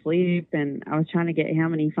didn't sleep, and I was trying to get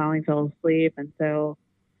him, and he finally fell asleep. And so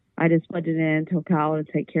I just plugged it in, told Kyle to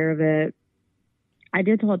take care of it. I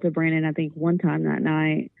did talk to Brandon, I think, one time that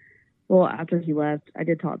night. Well, after he left, I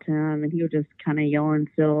did talk to him, and he was just kind of yelling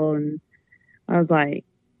still. And I was like,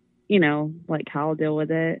 let Kyle deal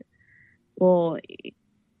with it. Well,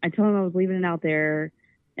 I told him I was leaving it out there,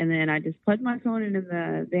 and then I just plugged my phone into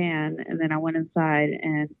the van, and then I went inside,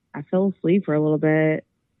 and I fell asleep for a little bit.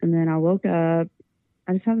 And then I woke up.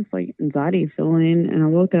 I just had this like anxiety feeling, and I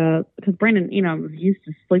woke up because Brandon, I was used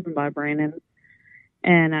to sleeping by Brandon,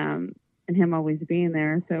 and him always being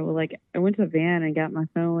there. So like I went to the van and got my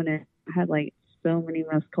phone, and I had like so many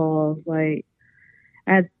missed calls. Like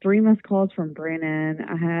I had 3 missed calls from Brandon.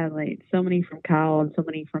 I had like so many from Kyle and so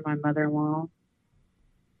many from my mother-in-law.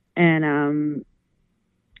 And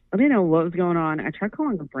I didn't know what was going on. I tried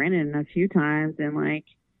calling Brandon a few times, and like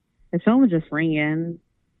his phone was just ringing,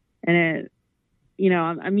 and it.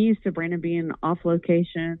 I'm used to Brandon being off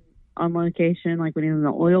location, on location, like when he's in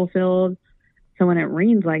the oil field. So when it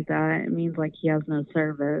rings like that, it means like he has no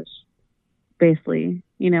service, basically.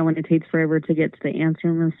 When it takes forever to get to the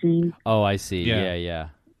answering machine. Oh, I see. Yeah. Yeah.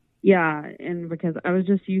 Yeah, and because I was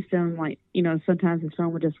just used to him, like, sometimes his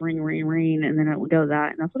phone would just ring, and then it would go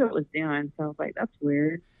that, and that's what it was doing. So I was like, that's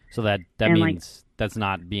weird. So that and means that's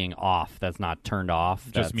not being off. That's not turned off.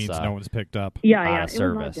 It just means no one's picked up. Yeah, out of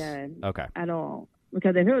service. It was not dead. Okay. At all.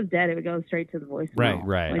 Because if it was dead, it would go straight to the voicemail.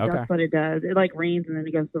 Right. Like, okay. That's what it does. It like rings and then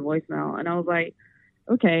it goes to the voicemail. And I was like,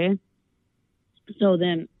 okay. So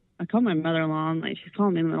then I called my mother-in-law, and like she's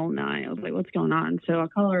calling me in the middle of the night. I was like, what's going on? So I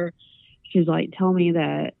call her. She's like, tell me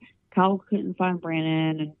that Kyle couldn't find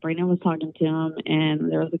Brandon, and Brandon was talking to him,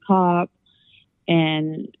 and there was a cop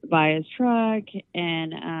and by his truck,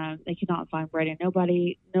 and they could not find Brandon.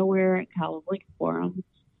 Nowhere, and Kyle was looking for him.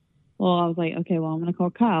 Well, I was like, okay, well, I'm going to call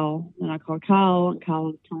Kyle. And I called Kyle, and Kyle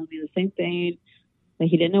was telling me the same thing, that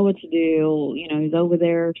he didn't know what to do. He's over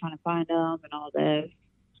there trying to find him and all this.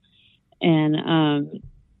 And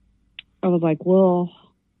I was like, well,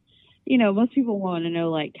 most people want to know,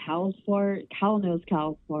 like, Kyle's part. Kyle knows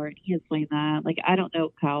Kyle's part. He explained that. Like, I don't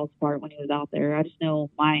know Kyle's part when he was out there. I just know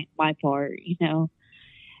my part,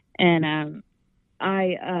 And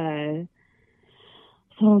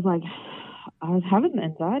so I was like, I was having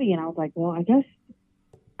anxiety, and I was like, well, I guess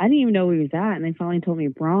I didn't even know where he was at. And they finally told me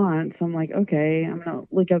Bronx. So I'm like, okay, I'm going to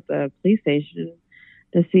look up the police station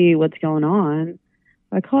to see what's going on.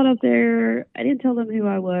 I called up there. I didn't tell them who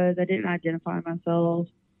I was. I didn't identify myself.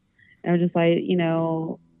 I was just like,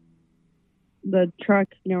 the truck,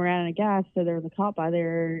 ran out of gas. So there was a cop by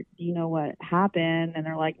there. Do you know what happened? And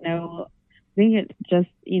they're like, no, I think it's just,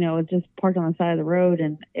 it's just parked on the side of the road,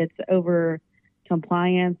 and it's over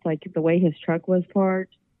compliance, like the way his truck was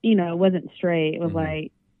parked, it wasn't straight. It was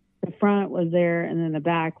like the front was there, and then the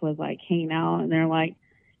back was like hanging out, and they're like,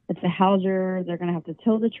 it's a Hauser, they're gonna have to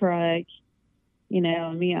tow the truck.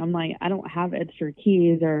 Me, I'm like, I don't have extra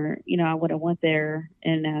keys, or I would have went there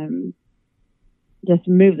and just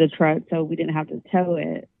moved the truck so we didn't have to tow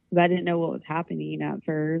it, because I didn't know what was happening at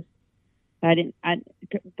first. Brandon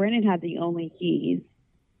had the only keys,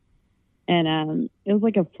 and it was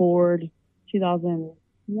like a Ford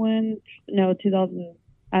 2001, no, 2000,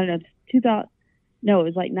 I don't know, 2000, No, it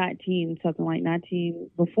was like 19, something like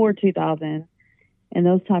 19 before 2000. And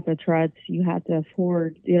those type of trucks, you have to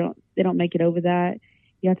afford. They don't make it over that.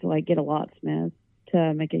 You have to like get a locksmith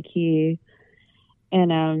to make a key.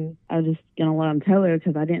 And I was just gonna let him tow it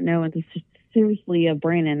because I didn't know until seriously of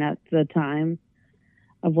Brandon at the time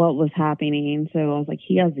of what was happening. So I was like,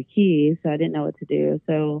 he has the key, so I didn't know what to do.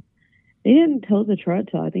 So they didn't tow the truck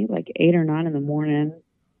till I think like 8 or 9 in the morning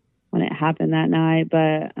when it happened that night.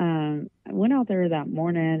 But I went out there that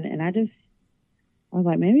morning and I was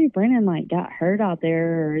like, maybe Brandon like got hurt out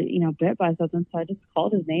there or, bit by something. So I just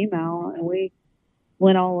called his name out and we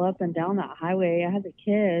went all up and down that highway. I had the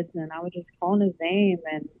kids and I was just calling his name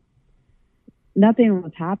and nothing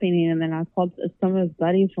was happening. And then I called some of his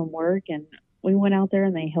buddies from work and we went out there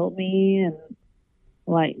and they helped me. And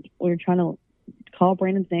like, we were trying to call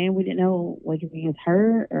Brandon's name. We didn't know like if he was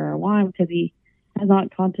hurt or why, because he has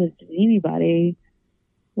not contacted anybody.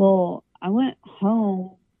 Well, I went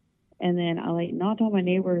home and then I like knocked on my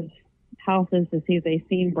neighbors' houses to see if they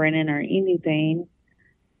seen Brandon or anything,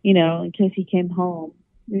 in case he came home.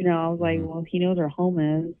 I was like, well, if he knows where home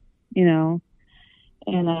is, and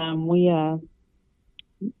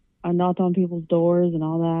I knocked on people's doors and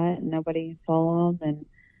all that, and nobody saw them. And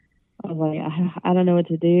I was like, I don't know what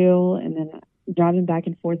to do. And then driving back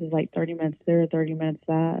and forth is like 30 minutes there, 30 minutes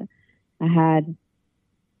that. I had,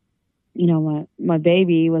 my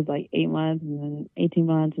baby was like 8 months and then 18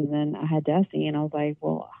 months. And then I had Destiny and I was like,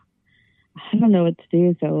 well, I don't know what to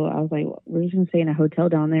do. So I was like, we're just going to stay in a hotel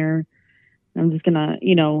down there. I'm just going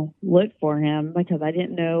to, look for him because I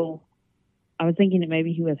didn't know. I was thinking that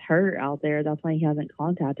maybe he was hurt out there. That's why he hasn't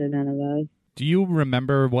contacted none of us. Do you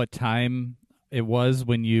remember what time it was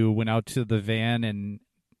when you went out to the van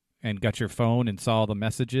and got your phone and saw the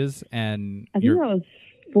messages? And I think that was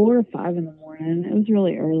 4 or 5 in the morning. It was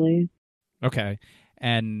really early. Okay.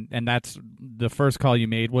 And that's the first call you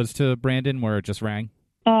made was to Brandon where it just rang?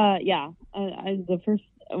 Yeah. I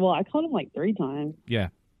called him like 3 times. Yeah.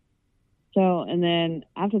 So, and then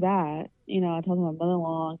after that, I told my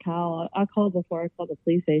mother-in-law and Kyle, I called before I called the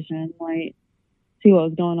police station, like, see what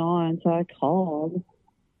was going on. So I called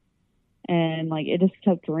and like, it just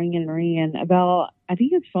kept ringing and ringing I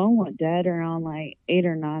think his phone went dead around like 8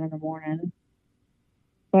 or 9 in the morning.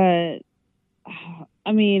 But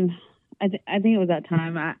I mean, I think it was that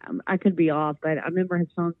time. I could be off, but I remember his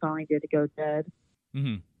phone finally did go dead.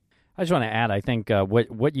 Mm-hmm. I just want to add, I think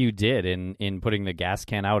what you did in putting the gas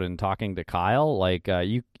can out and talking to Kyle, like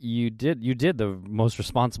you did the most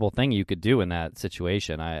responsible thing you could do in that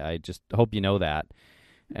situation. I just hope you know that.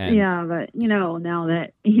 And yeah, but now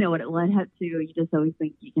that what it led up to, you just always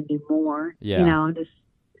think you can do more. Yeah.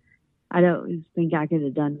 I don't think I could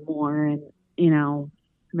have done more, and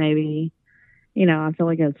maybe. I feel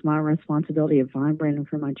like it's my responsibility to find Brandon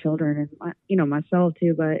for my children and myself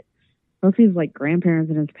too, but both his like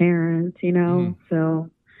grandparents and his parents, Mm-hmm.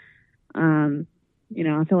 So,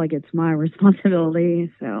 I feel like it's my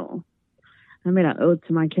responsibility. So I made an oath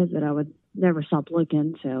to my kids that I would never stop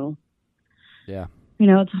looking. So, yeah,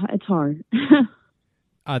 it's hard.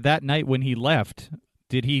 That night when he left,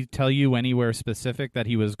 did he tell you anywhere specific that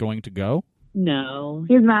he was going to go? No,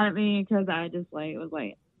 he was mad at me because I just like was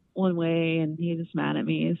like one way and he was just mad at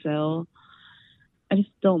me. So I just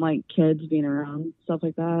don't like kids being around stuff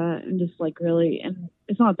like that, and just like really, and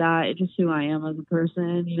it's not that, it's just who I am as a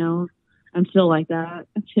person. I'm still like that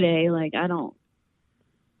today. Like that's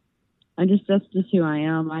just who I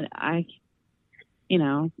am. I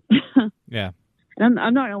Yeah. And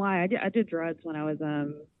I'm not gonna lie, I did drugs when I was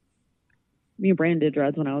me and Brandon did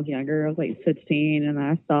drugs when I was younger. I was like 16 and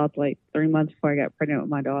I stopped like 3 months before I got pregnant with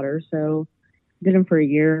my daughter. So I did them for a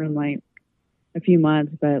year and like a few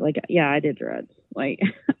months, but like, yeah, I did drugs, like,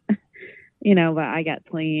 but I got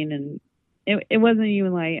clean and it wasn't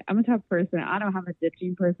even like, I'm a type of person. I don't have a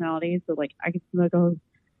ditching personality. So like I could smoke a whole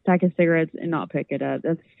pack of cigarettes and not pick it up.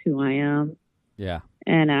 That's who I am. yeah,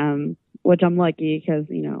 And, which I'm lucky because,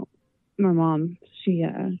 my mom, she,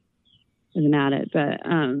 is an addict, but,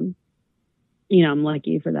 I'm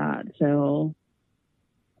lucky for that. So,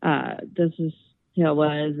 this is who I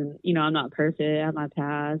was, and, I'm not perfect. I have my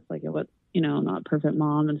past, like it was, I'm not a perfect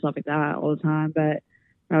mom and stuff like that all the time, but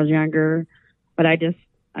when I was younger, but I'm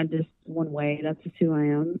just one way. That's just who I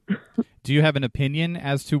am. Do you have an opinion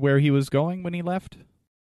as to where he was going when he left?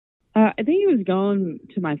 I think he was going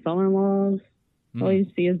to my father-in-law's. Always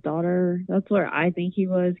see his daughter. That's where I think he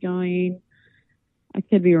was going. I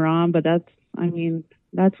could be wrong, but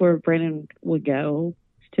that's where Brandon would go,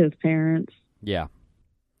 to his parents. yeah.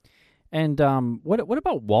 And what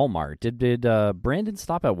about Walmart? Did Brandon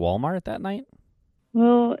stop at Walmart that night?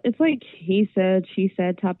 Well, it's like he said, she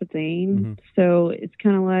said type of thing. Mm-hmm. So it's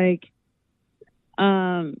kind of like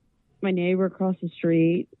my neighbor across the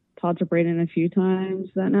street talked to Brandon a few times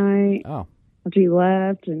that night Oh, after he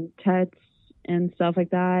left, and texts and stuff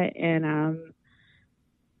like that. And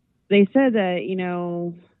they said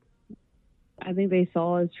that, I think they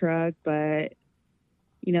saw his truck, but,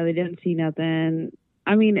 they didn't see nothing.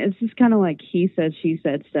 I mean, it's just kind of like he said, she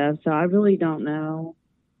said stuff. So I really don't know.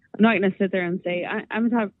 I'm not going to sit there and say, I'm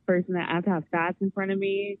the type of person that I have to have facts in front of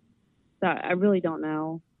me. So I really don't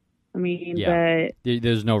know. I mean, yeah. but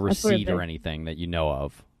There's no that's what receipt it or is. anything that you know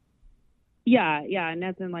of. Yeah,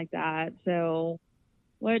 nothing like that. So,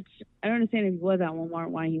 which I don't understand if he was at Walmart,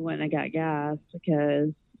 why he went and got gas, because,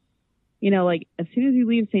 like as soon as you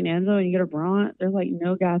leave St. Angelo and you go to Bront, there's like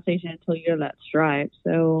no gas station until you go to that Stripe.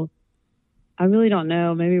 So I really don't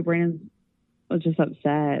know. Maybe Brandon was just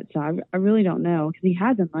upset. So I really don't know, because he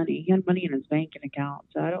had the money. He had money in his banking account.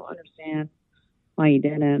 So I don't understand why he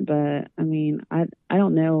didn't. But I mean, I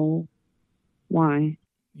don't know why.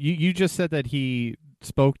 You just said that he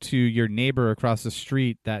spoke to your neighbor across the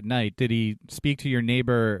street that night. Did he speak to your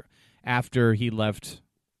neighbor after he left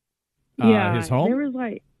his home? There was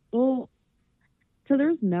like, so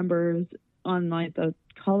there's numbers on like the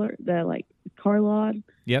car lot.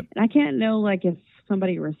 Yep. And I can't know like if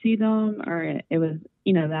somebody received them or it was,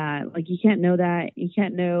 that. Like you can't know that. You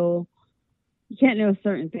can't know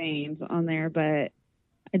certain things on there, but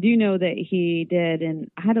I do know that he did. And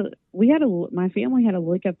my family had to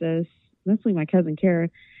look up this, mostly my cousin Kara,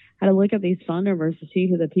 had to look up these phone numbers to see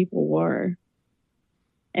who the people were.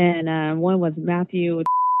 And one was Matthew,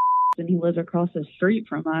 and he lives across the street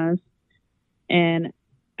from us. And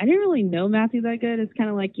I didn't really know Matthew that good. It's kind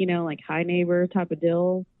of like, like hi neighbor type of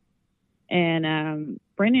deal. And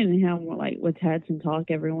Brandon and him were like would text and talk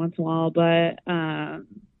every once in a while, but I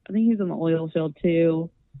think he's in the oil field too.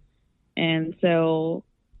 And so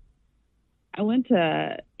I went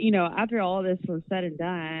to, after all this was said and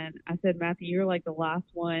done, I said, Matthew, you're like the last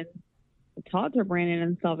one to talk to Brandon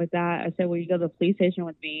and stuff like that. I said, will you go to the police station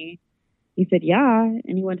with me? He said, yeah.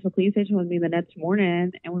 And he went to the police station with me the next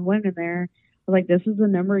morning, and we went in there. I was like, this is the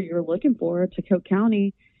number you're looking for, to Coke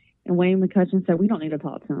County. And Wayne McCutcheon said, we don't need to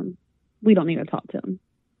talk to him. We don't need to talk to him.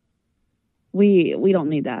 We don't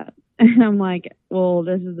need that. And I'm like, well,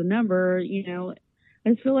 this is the number, I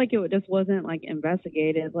just feel like it just wasn't like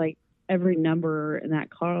investigated, like every number in that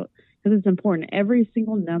call, because it's important. Every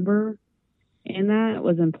single number in that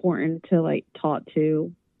was important to like talk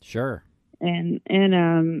to. Sure. And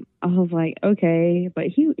I was like, okay, but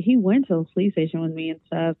he went to the police station with me and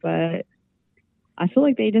stuff, but I feel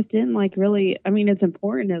like they just didn't like really. I mean, it's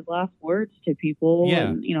important as last words to people, Yeah.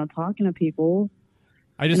 and talking to people.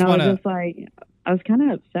 I just was just like, I was kind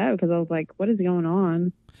of upset because I was like, what is going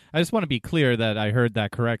on? I just want to be clear that I heard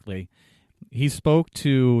that correctly. He spoke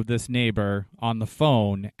to this neighbor on the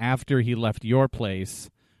phone after he left your place,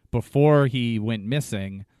 before he went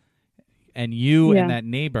missing, and you and that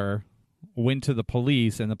neighbor went to the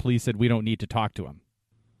police, and the police said, we don't need to talk to him.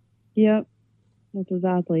 Yep, that's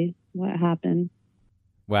exactly what happened.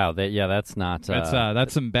 Wow. That's not.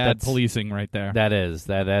 That's some bad policing right there. That is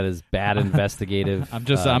bad investigative. I'm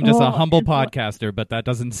just a humble podcaster, but that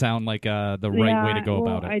doesn't sound like the right way to go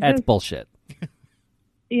about it. That's bullshit.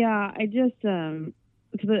 Yeah, I just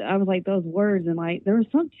because I was like those words, and like there was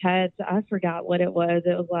some text, I forgot what it was.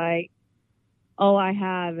 It was like, all I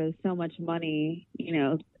have is so much money,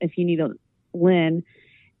 if you need to win.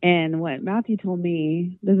 And what Matthew told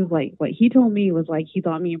me, this is like what he told me, was like he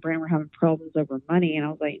thought me and Brandon were having problems over money, and I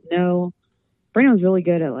was like, no, Brandon was really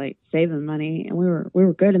good at like saving money, and we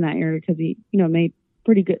were good in that area because he made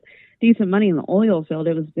pretty good, decent money in the oil field.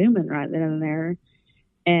 It was booming right then and there,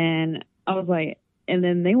 and I was like, and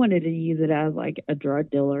then they wanted to use it as like a drug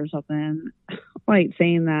dealer or something, like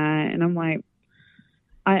saying that, and I'm like,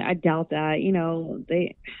 I doubt that.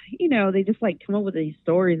 They just like come up with these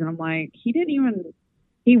stories, and I'm like,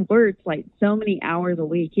 he worked like so many hours a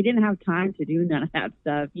week. He didn't have time to do none of that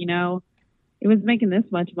stuff. It was making this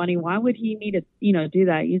much money. Why would he need to, do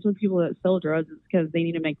that? Usually people that sell drugs, it's because they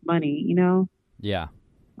need to make money, Yeah.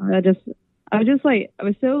 I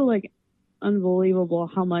was so like unbelievable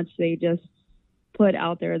how much they just put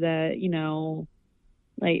out there that,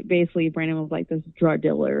 like basically Brandon was like this drug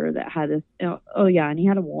dealer that had this, oh yeah, and he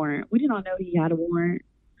had a warrant. We did not know he had a warrant.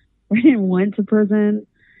 Brandon went to prison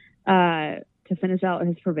to finish out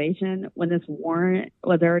his probation when this warrant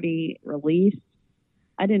was already released.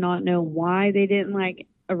 I did not know why they didn't like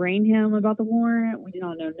arraign him about the warrant. We did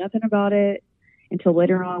not know nothing about it until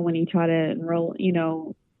later on when he tried to enroll,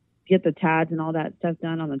 get the tags and all that stuff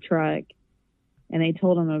done on the truck. and they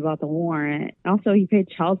told him about the warrant. Also, he paid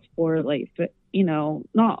child support, like, you know,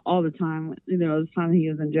 not all the time, you know, the time he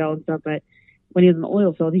was in jail and stuff, but when he was in the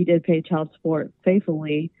oil field, he did pay child support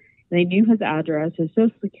faithfully. They knew his address, his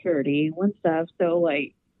social security, and stuff. So, like,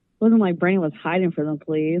 it wasn't like Brandon was hiding from the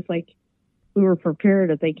police. Like, we were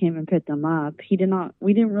prepared if they came and picked him up. We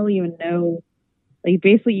didn't really even know, like,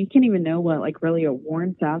 basically, you can't even know what, like, really a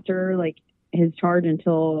warrant's after, like, his charge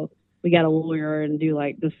until we got a lawyer and do,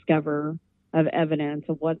 like, discover of evidence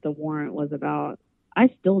of what the warrant was about. I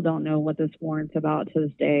still don't know what this warrant's about to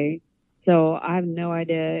this day. So I have no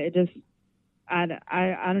idea. It just, I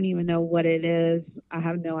don't even know what it is. I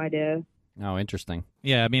have no idea. Oh, interesting.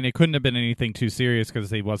 Yeah, I mean, it couldn't have been anything too serious because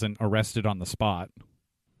he wasn't arrested on the spot.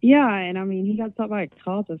 Yeah, and I mean, he got stopped by a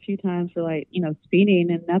cop a few times for, like, you know, speeding,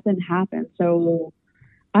 and nothing happened. So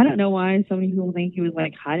I don't know why so many people think he was,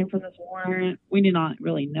 like, hiding from this warrant. We did not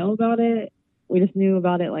really know about it. We just knew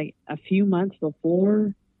about it, like, a few months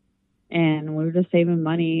before, and we were just saving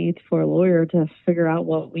money for a lawyer to figure out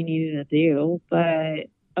what we needed to do. But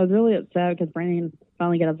I was really upset because Brandon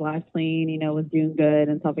finally got his life clean, you know, was doing good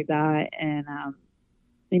and stuff like that. And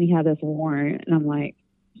then he had this warrant, and I'm like,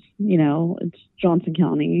 you know, it's Johnson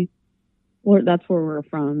County. That's where we're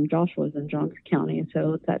from. Joshua's in Johnson County,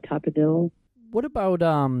 so it's that type of deal. What about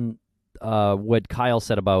what Kyle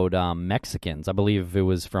said about Mexicans? I believe it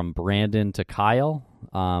was from Brandon to Kyle.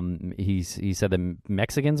 He said the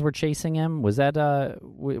Mexicans were chasing him. Was that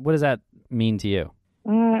what does that mean to you?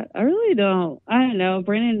 I really don't. I don't know.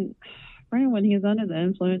 Brandon, when he was under the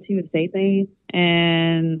influence, he would say things,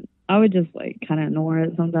 and I would just, like, kind of ignore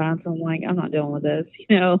it sometimes. I'm like, I'm not dealing with this,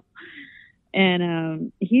 you know.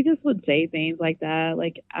 And he just would say things like that.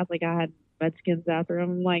 Like, I had Mexicans after him.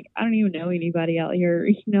 I'm like, I don't even know anybody out here,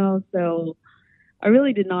 you know. So I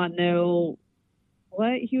really did not know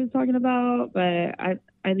what he was talking about, but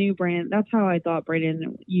I knew Brandon. That's how I thought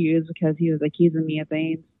Brandon used, because he was accusing me of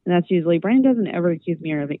things. And that's usually, Brandon doesn't ever accuse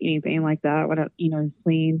me of anything like that. When you know, he's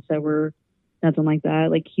clean, sober, nothing like that.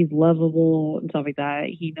 Like, he's lovable and stuff like that.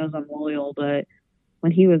 He knows I'm loyal, but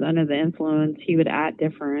when he was under the influence, he would act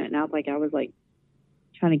different. And I was like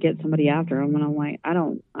trying to get somebody after him, and I'm like, I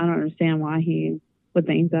don't understand why he would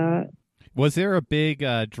think that. Was there a big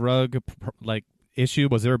drug issue?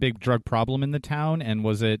 Was there a big drug problem in the town? And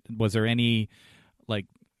was there any, like,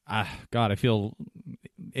 God, I feel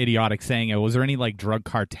idiotic saying it. Was there any, like, drug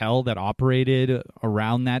cartel that operated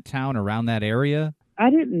around that town, around that area? I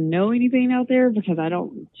didn't know anything out there because I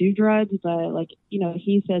don't do drugs, but, like, you know,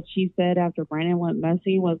 he said, she said after Brandon went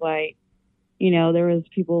missing was like, you know, there was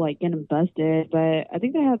people, like, getting busted, but I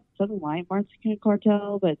think they had something like Mexican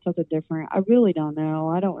cartel, but something different. I really don't know.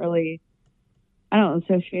 I don't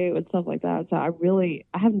associate with stuff like that, so I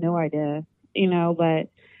have no idea, you know, but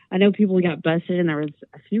I know people got busted, and there was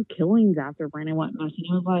a few killings after Brandon went missing.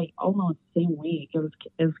 It was, like, almost the same week. It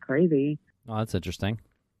was crazy. Oh, that's interesting.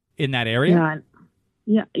 In that area?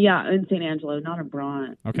 Yeah, in St. Angelo, not in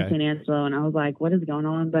Bront. Okay. In St. Angelo, and I was like, what is going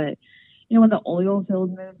on? But, you know, when the oil field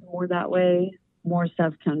moves more that way, more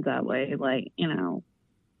stuff comes that way, like, you know,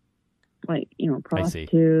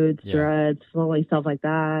 prostitutes, drugs, slowly stuff like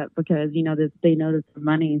that, because, you know, they notice the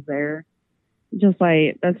money's there. Just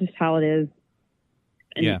like, that's just how it is.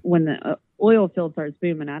 And when the oil field starts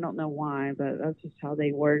booming, I don't know why, but that's just how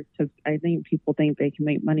they work. Because I think people think they can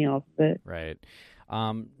make money off of it. Right.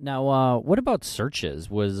 Now, what about searches?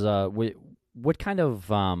 What kind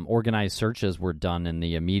of organized searches were done in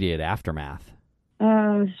the immediate aftermath?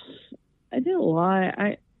 I did a lot.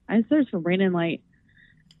 I searched for Brandon, like,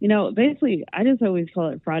 you know, basically, I just always call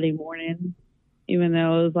it Friday morning, even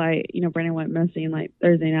though it was like, you know, Brandon went missing like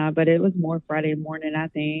Thursday night, but it was more Friday morning, I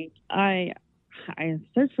think. I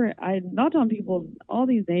searched for, I knocked on people's, all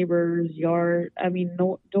these neighbors'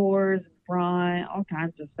 doors, front, all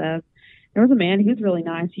kinds of stuff. There was a man, he was really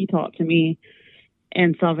nice. He talked to me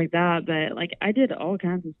and stuff like that, but, like, I did all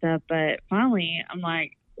kinds of stuff. But finally, I'm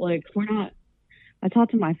like, look, I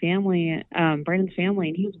talked to my family, Brandon's family,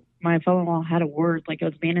 and my father-in-law had a word, like, it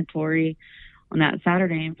was mandatory on that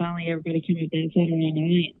Saturday, and finally everybody came up that Saturday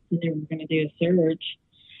night, and they were going to do a search.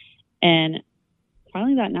 And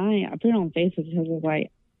finally that night, I put it on Facebook because I was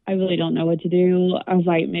like, I really don't know what to do. I was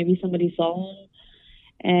like, maybe somebody saw him.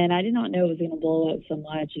 And I did not know it was going to blow up so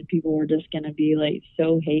much, and people were just going to be, like,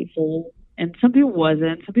 so hateful. And some people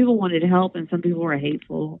wasn't. Some people wanted to help, and some people were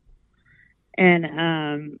hateful.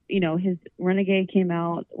 And, you know, his Renegade came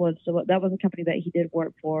out, that was a company that he did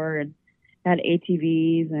work for and had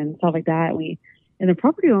ATVs and stuff like that. And the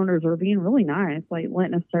property owners were being really nice, like,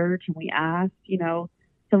 letting us search, and we asked, you know,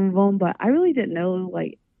 some of them, but I really didn't know,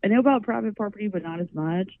 like, I know about private property, but not as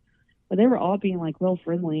much. but they were all being like real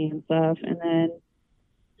friendly and stuff. And then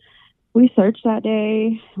we searched that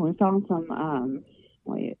day. We found some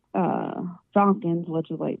falcons,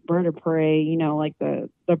 which is like bird of prey, you know, like the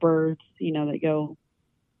birds, you know, that go,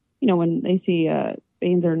 you know, when they see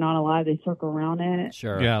things that are not alive, they circle around it.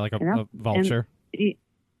 Sure. Yeah, like a vulture.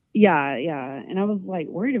 Yeah. And I was like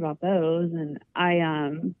worried about those, and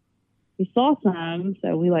we saw some,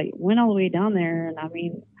 so we like went all the way down there, and I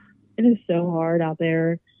mean, it is so hard out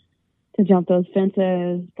there to jump those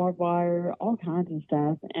fences, barbed wire, all kinds of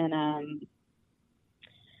stuff, and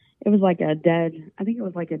it was like a dead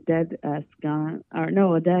skunk, or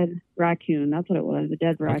no, a dead raccoon. That's what it was, a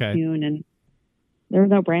dead raccoon, and there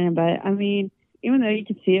was no branding, but I mean, even though you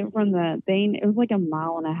could see it from the thing, it was like 1.5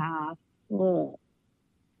 miles. Ugh.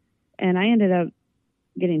 And I ended up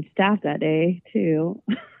getting staph that day too.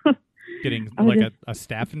 Getting like a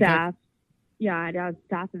staph infection? Yeah, I had a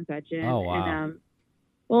staph infection. Oh, wow. And,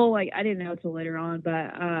 like I didn't know until later on,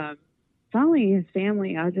 but finally his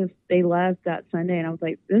family, they left that Sunday, and I was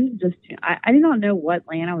like, this is just, I did not know what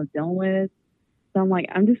land I was dealing with. So I'm like,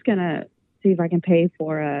 I'm just going to see if I can pay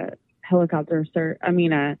for a helicopter search,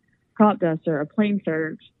 a crop dust or a plane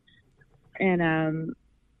search. And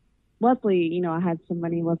luckily, you know, I had some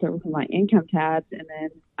money left over from my income tax, and then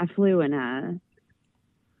I flew, and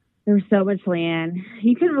there was so much land.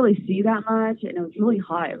 You couldn't really see that much, and it was really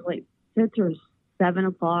hot. It was like 6 or 7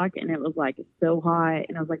 o'clock, and it was like so hot,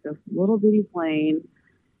 and it was like this little bitty plane,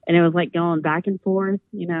 and it was like going back and forth,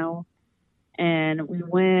 you know. And we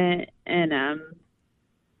went, and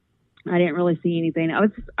I didn't really see anything.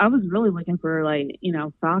 I was really looking for, like, you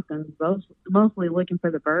know, falcons, mostly looking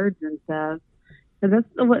for the birds and stuff. So that's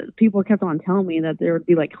what people kept on telling me, that there would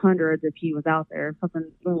be like hundreds if he was out there.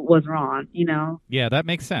 Something was wrong, you know? Yeah, that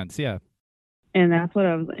makes sense. Yeah. And that's what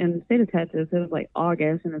I was in the state of Texas. It was like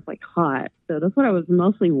August, and it's like hot. So that's what I was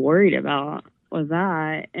mostly worried about, was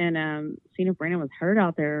that. And seeing if Brandon was hurt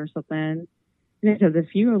out there or something. Because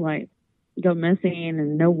if you like go missing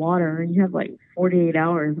and no water, you have like 48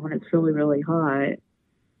 hours when it's really, really hot.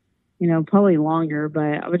 You know, probably longer,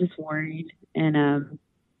 but I was just worried. And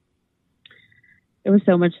it was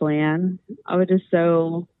so much land. I was just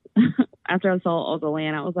so, after I saw all the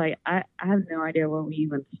land, I was like, I have no idea where we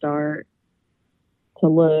even start to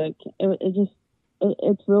look.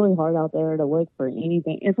 It's really hard out there to look for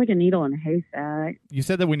anything. It's like a needle in a haystack. You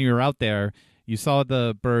said that when you were out there, you saw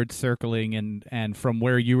the birds circling, and from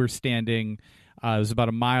where you were standing, it was about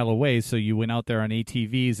 1 mile away, so you went out there on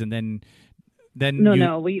ATVs, and then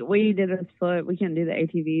No, we did this foot. We couldn't do the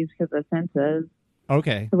ATVs because of the fences.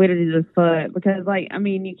 Okay. So we had to do this foot because, like, I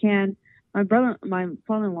mean, you can. My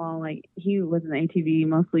father-in-law, like, he was an ATV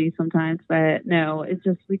mostly sometimes, but no, it's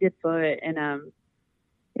just we did foot, and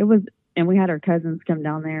and we had our cousins come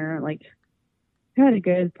down there. Like, we had a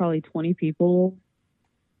good probably 20 people,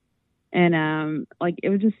 and like it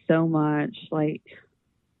was just so much. Like,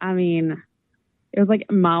 I mean, it was like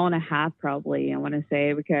 1.5 miles probably, I want to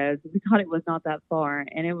say, because we thought it was not that far,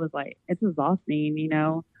 and it was like, it's exhausting, you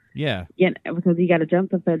know. Yeah. Yeah, because you got to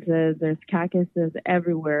jump the fences. There's cactuses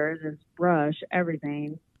everywhere. There's brush,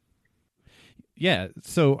 everything. Yeah.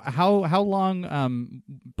 So how long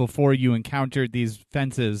before you encountered these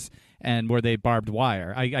fences, and were they barbed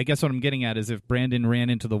wire? I guess what I'm getting at is, if Brandon ran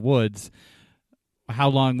into the woods,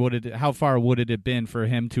 how far would it have been for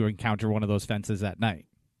him to encounter one of those fences at night?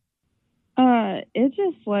 It's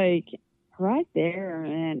just like right there,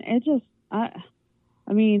 and it just I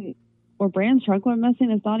mean, where Brand's trunk went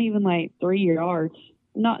missing, it's not even like 3 yards,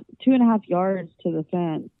 not 2.5 yards to the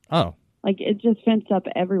fence. Oh. Like, it just fenced up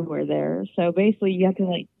everywhere there. So basically you have to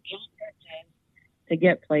like jump fences to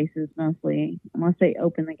get places mostly, unless they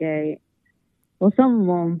open the gate. Well, some of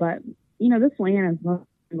them, but you know, this land is mostly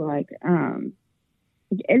like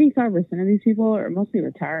 85% of these people are mostly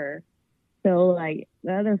retired. So like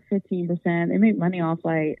the other 15%, they make money off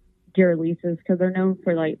like deer leases because they're known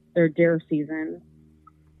for like their deer season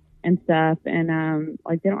and stuff, and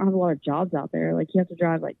like they don't have a lot of jobs out there. Like, you have to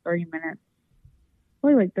drive like 30 minutes,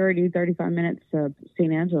 probably like 35 minutes to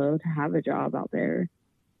St. Angelo to have a job out there.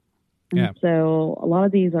 Yeah. And so a lot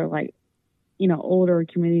of these are like, you know, older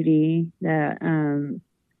community that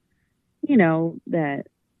you know, that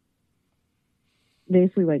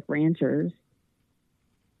basically like ranchers.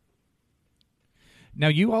 Now,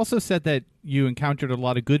 you also said that you encountered a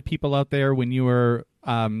lot of good people out there when you were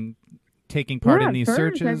taking part in these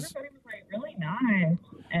searches. Everybody was like really nice,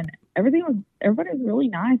 and everybody was really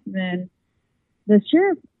nice. And then the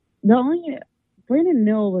sheriff, Brandon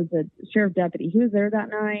Newell was the sheriff deputy. He was there that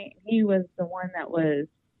night. He was the one that was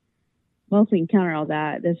mostly encountered all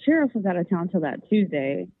that. The sheriff was out of town till that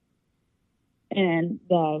Tuesday. And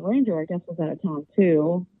the ranger, I guess, was out of town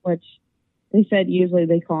too, which they said usually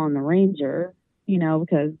they call him the ranger,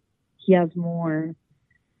 because he has more,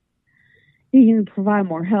 he can provide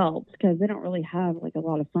more help because they don't really have like a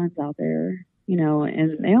lot of funds out there,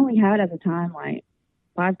 and they only had at the time like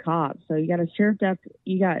 5 cops. So you got a sheriff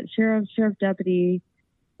deputy,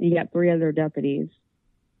 and you got 3 other deputies.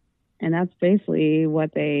 And that's basically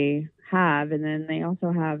what they have. And then they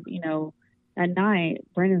also have, at night,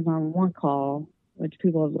 Brandon's 911 call, which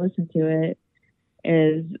people have listened to it,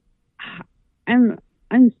 is I'm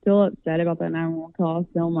still upset about that 911 call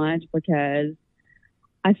so much because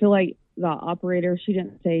I feel like the operator, she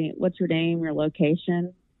didn't say, what's your name, your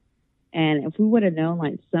location. And if we would have known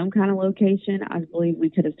like some kind of location, I believe we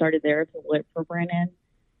could have started there to look for Brandon.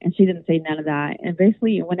 And she didn't say none of that. And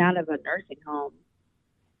basically it went out of a nursing home.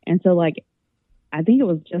 And so like, I think it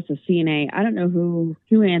was just a CNA. I don't know who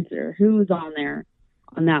answered, who was on there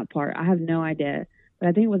on that part. I have no idea. But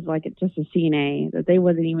I think it was like just a CNA, that they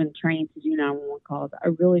wasn't even trained to do 911 calls. I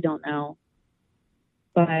really don't know.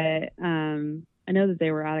 But I know that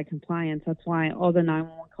they were out of compliance. That's why all the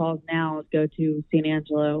 911 calls now go to San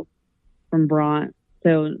Angelo from Bront.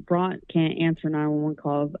 So Bront can't answer 911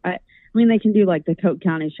 calls. I mean, they can do like the Coke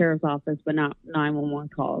County Sheriff's Office, but not 911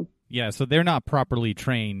 calls. Yeah, so they're not properly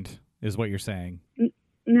trained, is what you're saying.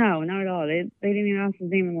 No, not at all. They didn't even ask his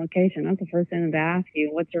name and location. That's the first thing they ask you.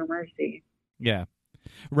 What's your emergency? Yeah.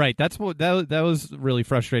 Right. That's what that was really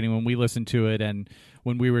frustrating when we listened to it, and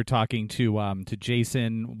when we were talking to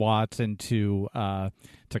Jason Watts and to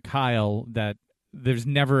Kyle, that there's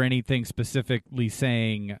never anything specifically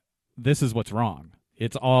saying this is what's wrong.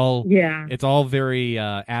 It's all very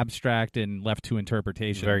abstract and left to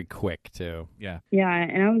interpretation. Very quick too. Yeah. Yeah,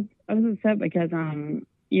 and I was upset because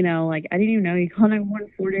like I didn't even know he called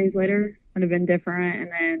 911 4 days later. Would have been different. And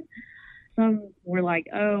then some were like,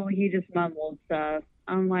 oh, he just mumbled stuff.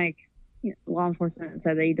 I'm like, law enforcement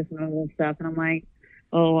said that he just mumbled stuff, and I'm like,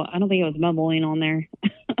 oh, I don't think it was mumbling on there.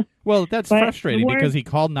 Well, that's frustrating because he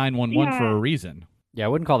called 911 for a reason. Yeah, I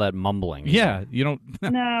wouldn't call that mumbling. Yeah, you don't.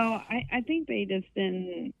 No, I think they just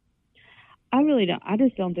didn't. I really don't. I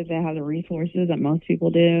just don't think they have the resources that most people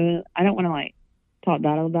do. I don't want to like talk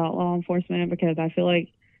bad about law enforcement because I feel like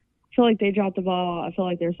they dropped the ball. I feel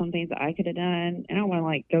like there's some things that I could have done, and I don't want to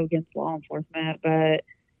like go against law enforcement, but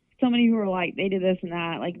so many who are like, they did this and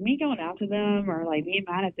that, like me going after them or like being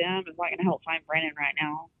mad at them is not going to help find Brandon right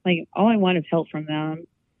now. Like all I want is help from them.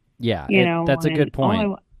 Yeah, that's a good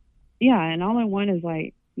point. And all I want is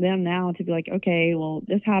like them now to be like, okay, well,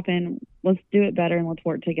 this happened. Let's do it better and let's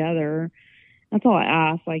work together. That's all I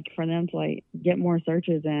ask, like for them to like get more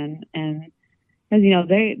searches in, and because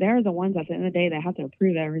they're the ones at the end of the day that have to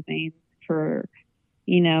approve everything for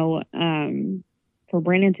for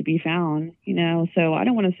Brandon to be found. So I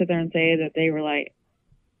don't want to sit there and say that they were like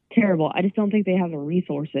terrible. I just don't think they have the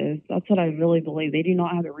resources. That's what I really believe. They do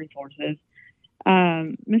not have the resources.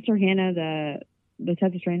 Mr. Hanna, the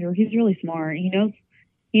Texas Ranger, he's really smart. He knows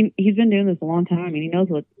he's been doing this a long time, and he knows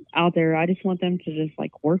what's out there. I just want them to just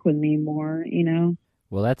like work with me more.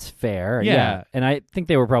 Well, that's fair. Yeah. And I think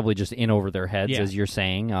they were probably just in over their heads, as you're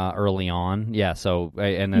saying, early on. Yeah, so,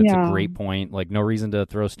 and that's a great point. Like, no reason to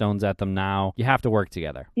throw stones at them now. You have to work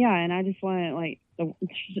together. Yeah, and I just want to, like,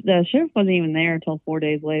 the sheriff wasn't even there until 4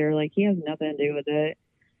 days later. Like, he has nothing to do with it.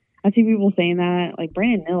 I see people saying that. Like,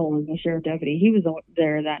 Brandon Nill was the sheriff deputy. He was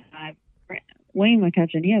there that night. Wayne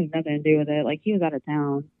McCutcheon, he has nothing to do with it. Like, he was out of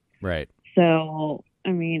town. Right. So,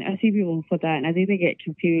 I mean, I see people put that, and I think they get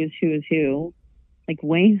confused who is who. Like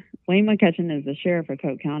Wayne McCutcheon is the sheriff of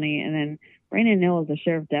Coke County, and then Brandon Nill is the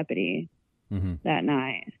sheriff deputy that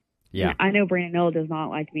night. Yeah, and I know Brandon Nill does not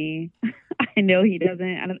like me. I know he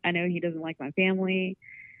doesn't. I know he doesn't like my family.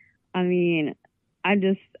 I mean,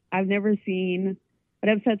 I've never seen.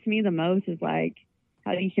 What upsets me the most is like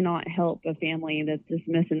how you cannot help a family that's just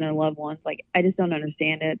missing their loved ones. Like I just don't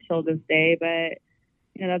understand it till this day. But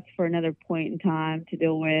that's for another point in time to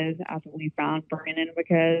deal with after we found Brandon,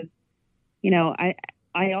 because.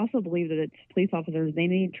 I also believe that it's police officers, they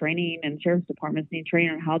need training, and sheriff's departments need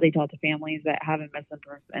training on how they talk to families that have a missing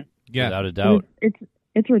person. Yeah, without a doubt.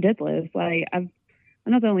 It's ridiculous. Like I'm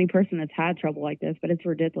not the only person that's had trouble like this, but it's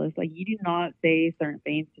ridiculous. Like you do not say certain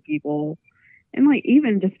things to people, and like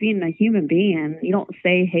even just being a human being, you don't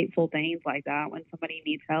say hateful things like that when somebody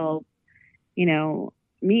needs help.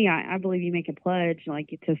 I believe you make a pledge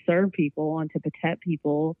like to serve people and to protect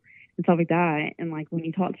people and stuff like that. And like when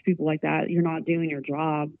you talk to people like that, you're not doing your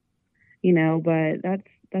job, but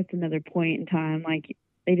that's another point in time. Like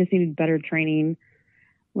they just needed better training.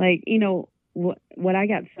 Like, what I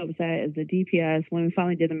got so upset is the DPS, when we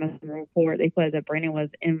finally did the missing report, they put that Brandon was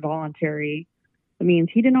involuntary That means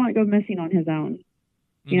he did not go missing on his own.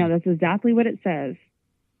 You know, that's exactly what it says.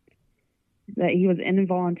 That he was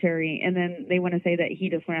involuntary, and then they want to say that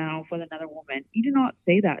he just went off with another woman. You do not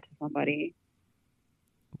say that to somebody.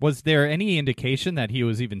 Was there any indication that he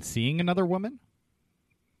was even seeing another woman?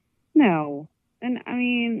 No. And, I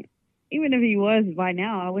mean, even if he was by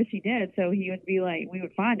now, I wish he did, so he would be like, we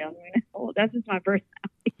would find him. I mean, oh, that's just my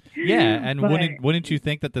personality. Yeah, and But, wouldn't you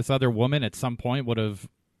think that this other woman at some point would have...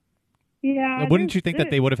 Yeah. Wouldn't you think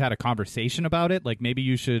that they would have had a conversation about it? Like, maybe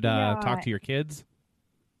you should talk to your kids?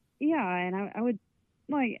 Yeah, and I would,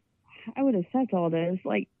 like, I would accept all this.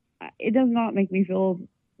 Like, it does not make me feel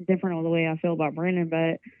different all the way I feel about Brandon,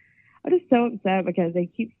 but I'm just so upset because they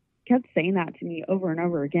kept saying that to me over and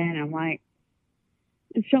over again. I'm like,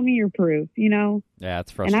 just show me your proof, you know? Yeah,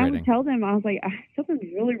 it's frustrating. And I would tell them, I was like, something's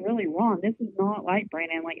really, really wrong. This is not like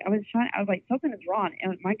Brandon. Like, I was like, something is wrong.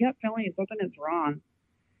 And my gut feeling is something is wrong.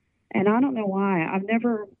 And I don't know why. I've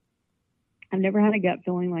never had a gut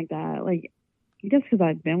feeling like that. Like, just because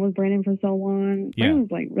I've been with Brandon for so long. Yeah. Brandon was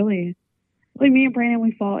like really, me and Brandon,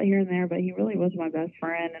 we fought here and there, but he really was my best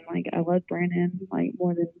friend. And like, I loved Brandon like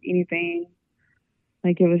more than anything.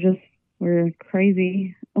 Like, it was just, we were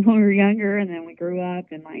crazy when we were younger, and then we grew up,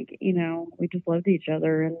 and like, you know, we just loved each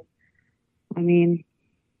other. And I mean,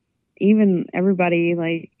 even everybody,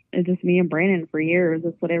 like, it's just me and Brandon for years.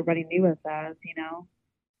 That's what everybody knew us as, you know.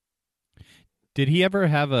 Did he ever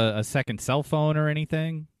have a second cell phone or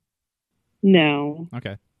anything? No.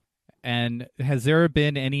 Okay. And has there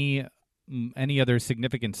been any other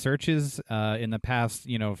significant searches in the past,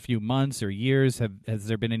 few months or years? Has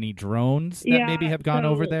there been any drones that maybe have gone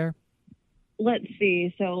over there? Let's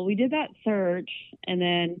see. So we did that search, and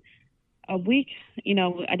then a week,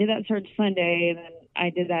 I did that search Sunday, and then I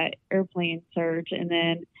did that airplane search, and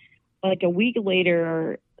then like a week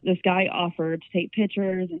later, this guy offered to take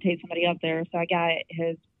pictures and take somebody up there. So I got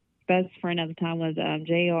his best friend at the time was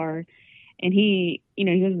JR. And he, he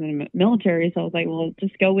was in the military, so I was like, well,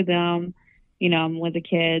 just go with them. I'm with the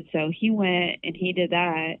kids. So he went and he did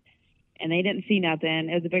that, and they didn't see nothing.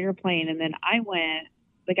 It was a bigger plane. And then I went,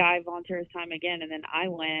 the guy volunteered his time again, and then I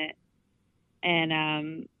went.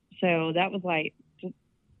 And so that was like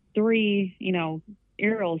 3,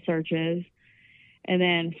 aerial searches. And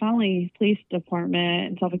then finally, police department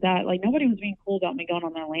and stuff like that. Like, nobody was being cool about me going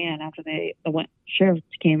on their land after the sheriff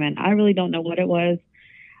came in. I really don't know what it was.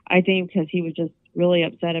 I think because he was just really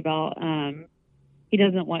upset about, he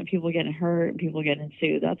doesn't want people getting hurt and people getting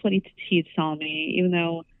sued. That's what he's telling me. Even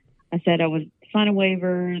though I said I would sign a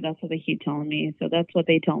waiver, that's what they keep telling me. So that's what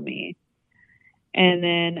they tell me. And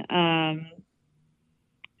then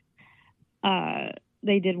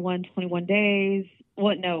they did 21 days.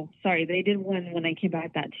 They did one when they came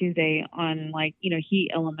back that Tuesday on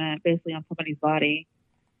heat element, basically on somebody's body.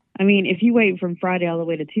 I mean, if you wait from Friday all the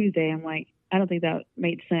way to Tuesday, I'm like, I don't think that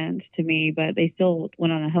made sense to me, but they still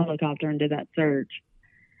went on a helicopter and did that search.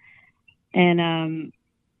 And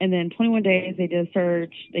then 21 days they did a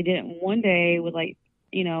search. They did it in one day with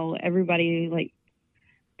everybody,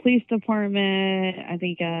 police department, I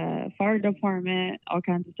think fire department, all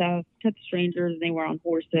kinds of stuff, except strangers, and they were on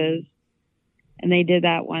horses. And they did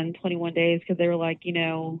that one 21 days because they were like,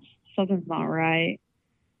 something's not right.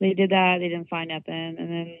 They did that. They didn't find nothing. And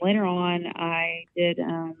then later on, I did,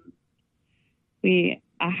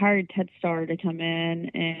 I hired TedStar to come in,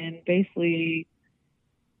 and basically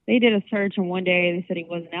they did a search, and one day they said he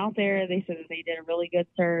wasn't out there. They said that they did a really good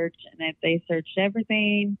search and that they searched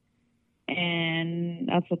everything. And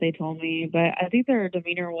that's what they told me. But I think their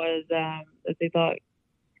demeanor was that they thought,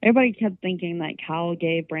 everybody kept thinking that Kyle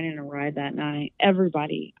gave Brandon a ride that night.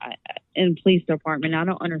 Everybody in the police department. I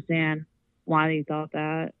don't understand why they thought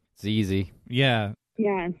that. It's easy. Yeah.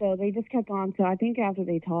 Yeah, and so they just kept on. So I think after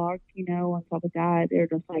they talked, and stuff like that, they're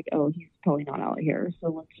just like, oh, he's probably not out here. So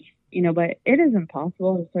let's just, but it is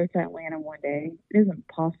impossible to search that land in one day. It is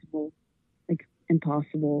impossible. Like,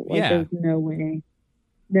 impossible. Like, there's no way.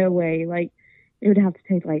 No way. Like, it would have to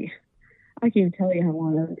take, I can't even tell you how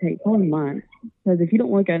long it would take. Probably months. Because if you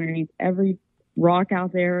don't look underneath every rock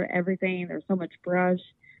out there, everything, there's so much brush,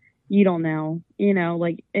 you don't know.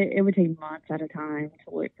 It would take months at a time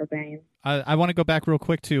to look for things. I want to go back real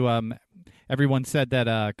quick to everyone said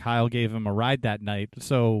that Kyle gave him a ride that night.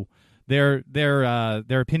 So their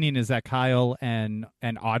opinion is that Kyle and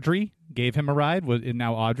Audrey gave him a ride. And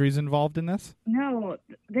now Audrey's involved in this? No,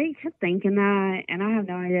 they kept thinking that, and I have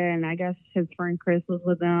no idea. And I guess his friend Chris was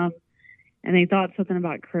with them, and they thought something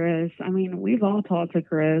about Chris. I mean, we've all talked to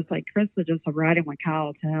Chris. Like, Chris was just riding with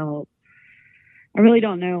Kyle to help. I really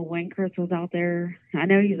don't know when Chris was out there. I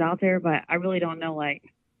know he's out there, but I really don't know,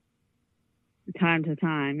 time to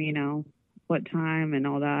time, what time and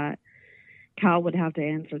all that. Kyle would have to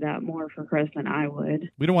answer that more for Chris than I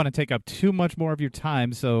would. We don't want to take up too much more of your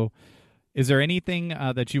time, so is there anything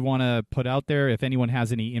that you want to put out there? If anyone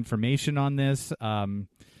has any information on this,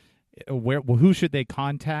 who should they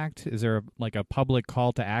contact? Is there a public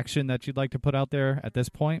call to action that you'd like to put out there at this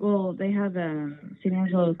point? Well, they have San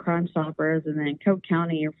Angelo Crime Stoppers, and then Coke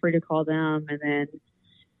County, you're free to call them, and then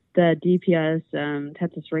the DPS,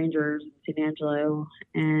 Texas Rangers in San Angelo.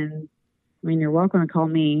 And I mean, you're welcome to call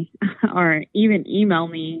me or even email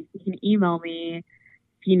me. You can email me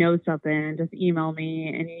if you know something. Just email me,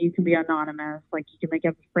 and you can be anonymous. Like, you can make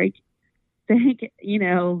up a fake,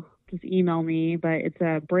 just email me. But it's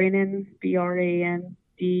Brandon, BRANDONAND,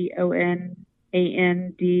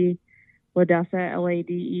 Ladessa,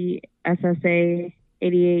 LADESSA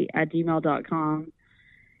 88 @gmail.com.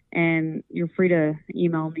 And you're free to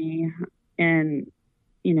email me. And,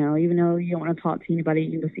 even though you don't want to talk to anybody,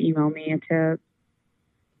 you can just email me a tip.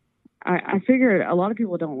 I figured a lot of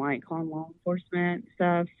people don't like calling law enforcement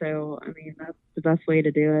stuff. So, I mean, that's the best way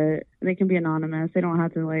to do it. They can be anonymous. They don't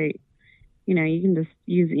have to, you can just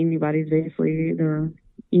use anybody's, basically, their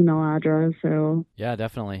email address. So yeah,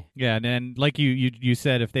 definitely. Yeah, and then like you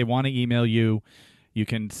said, if they want to email you, you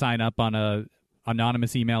can sign up on a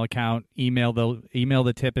anonymous email account, email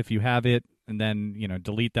the tip if you have it, and then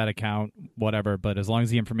delete that account, whatever. But as long as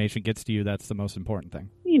the information gets to you, that's the most important thing.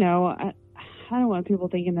 I don't want people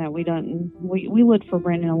thinking that we live for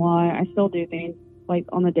Brandon a lot. I still do things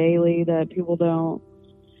on the daily that people don't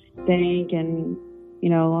think, and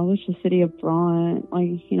I wish the city of Bront,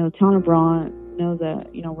 town of Bront, knows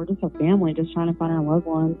that we're just a family, just trying to find our loved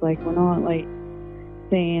ones. We're not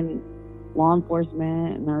saying law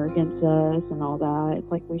enforcement and they're against us and all that. It's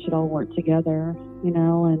we should all work together,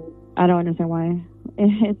 and I don't understand why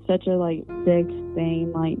it's such a big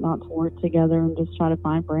thing, not to work together and just try to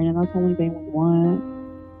find Brandon. That's the only thing we want.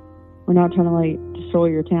 We're not trying to destroy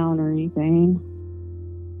your town or anything.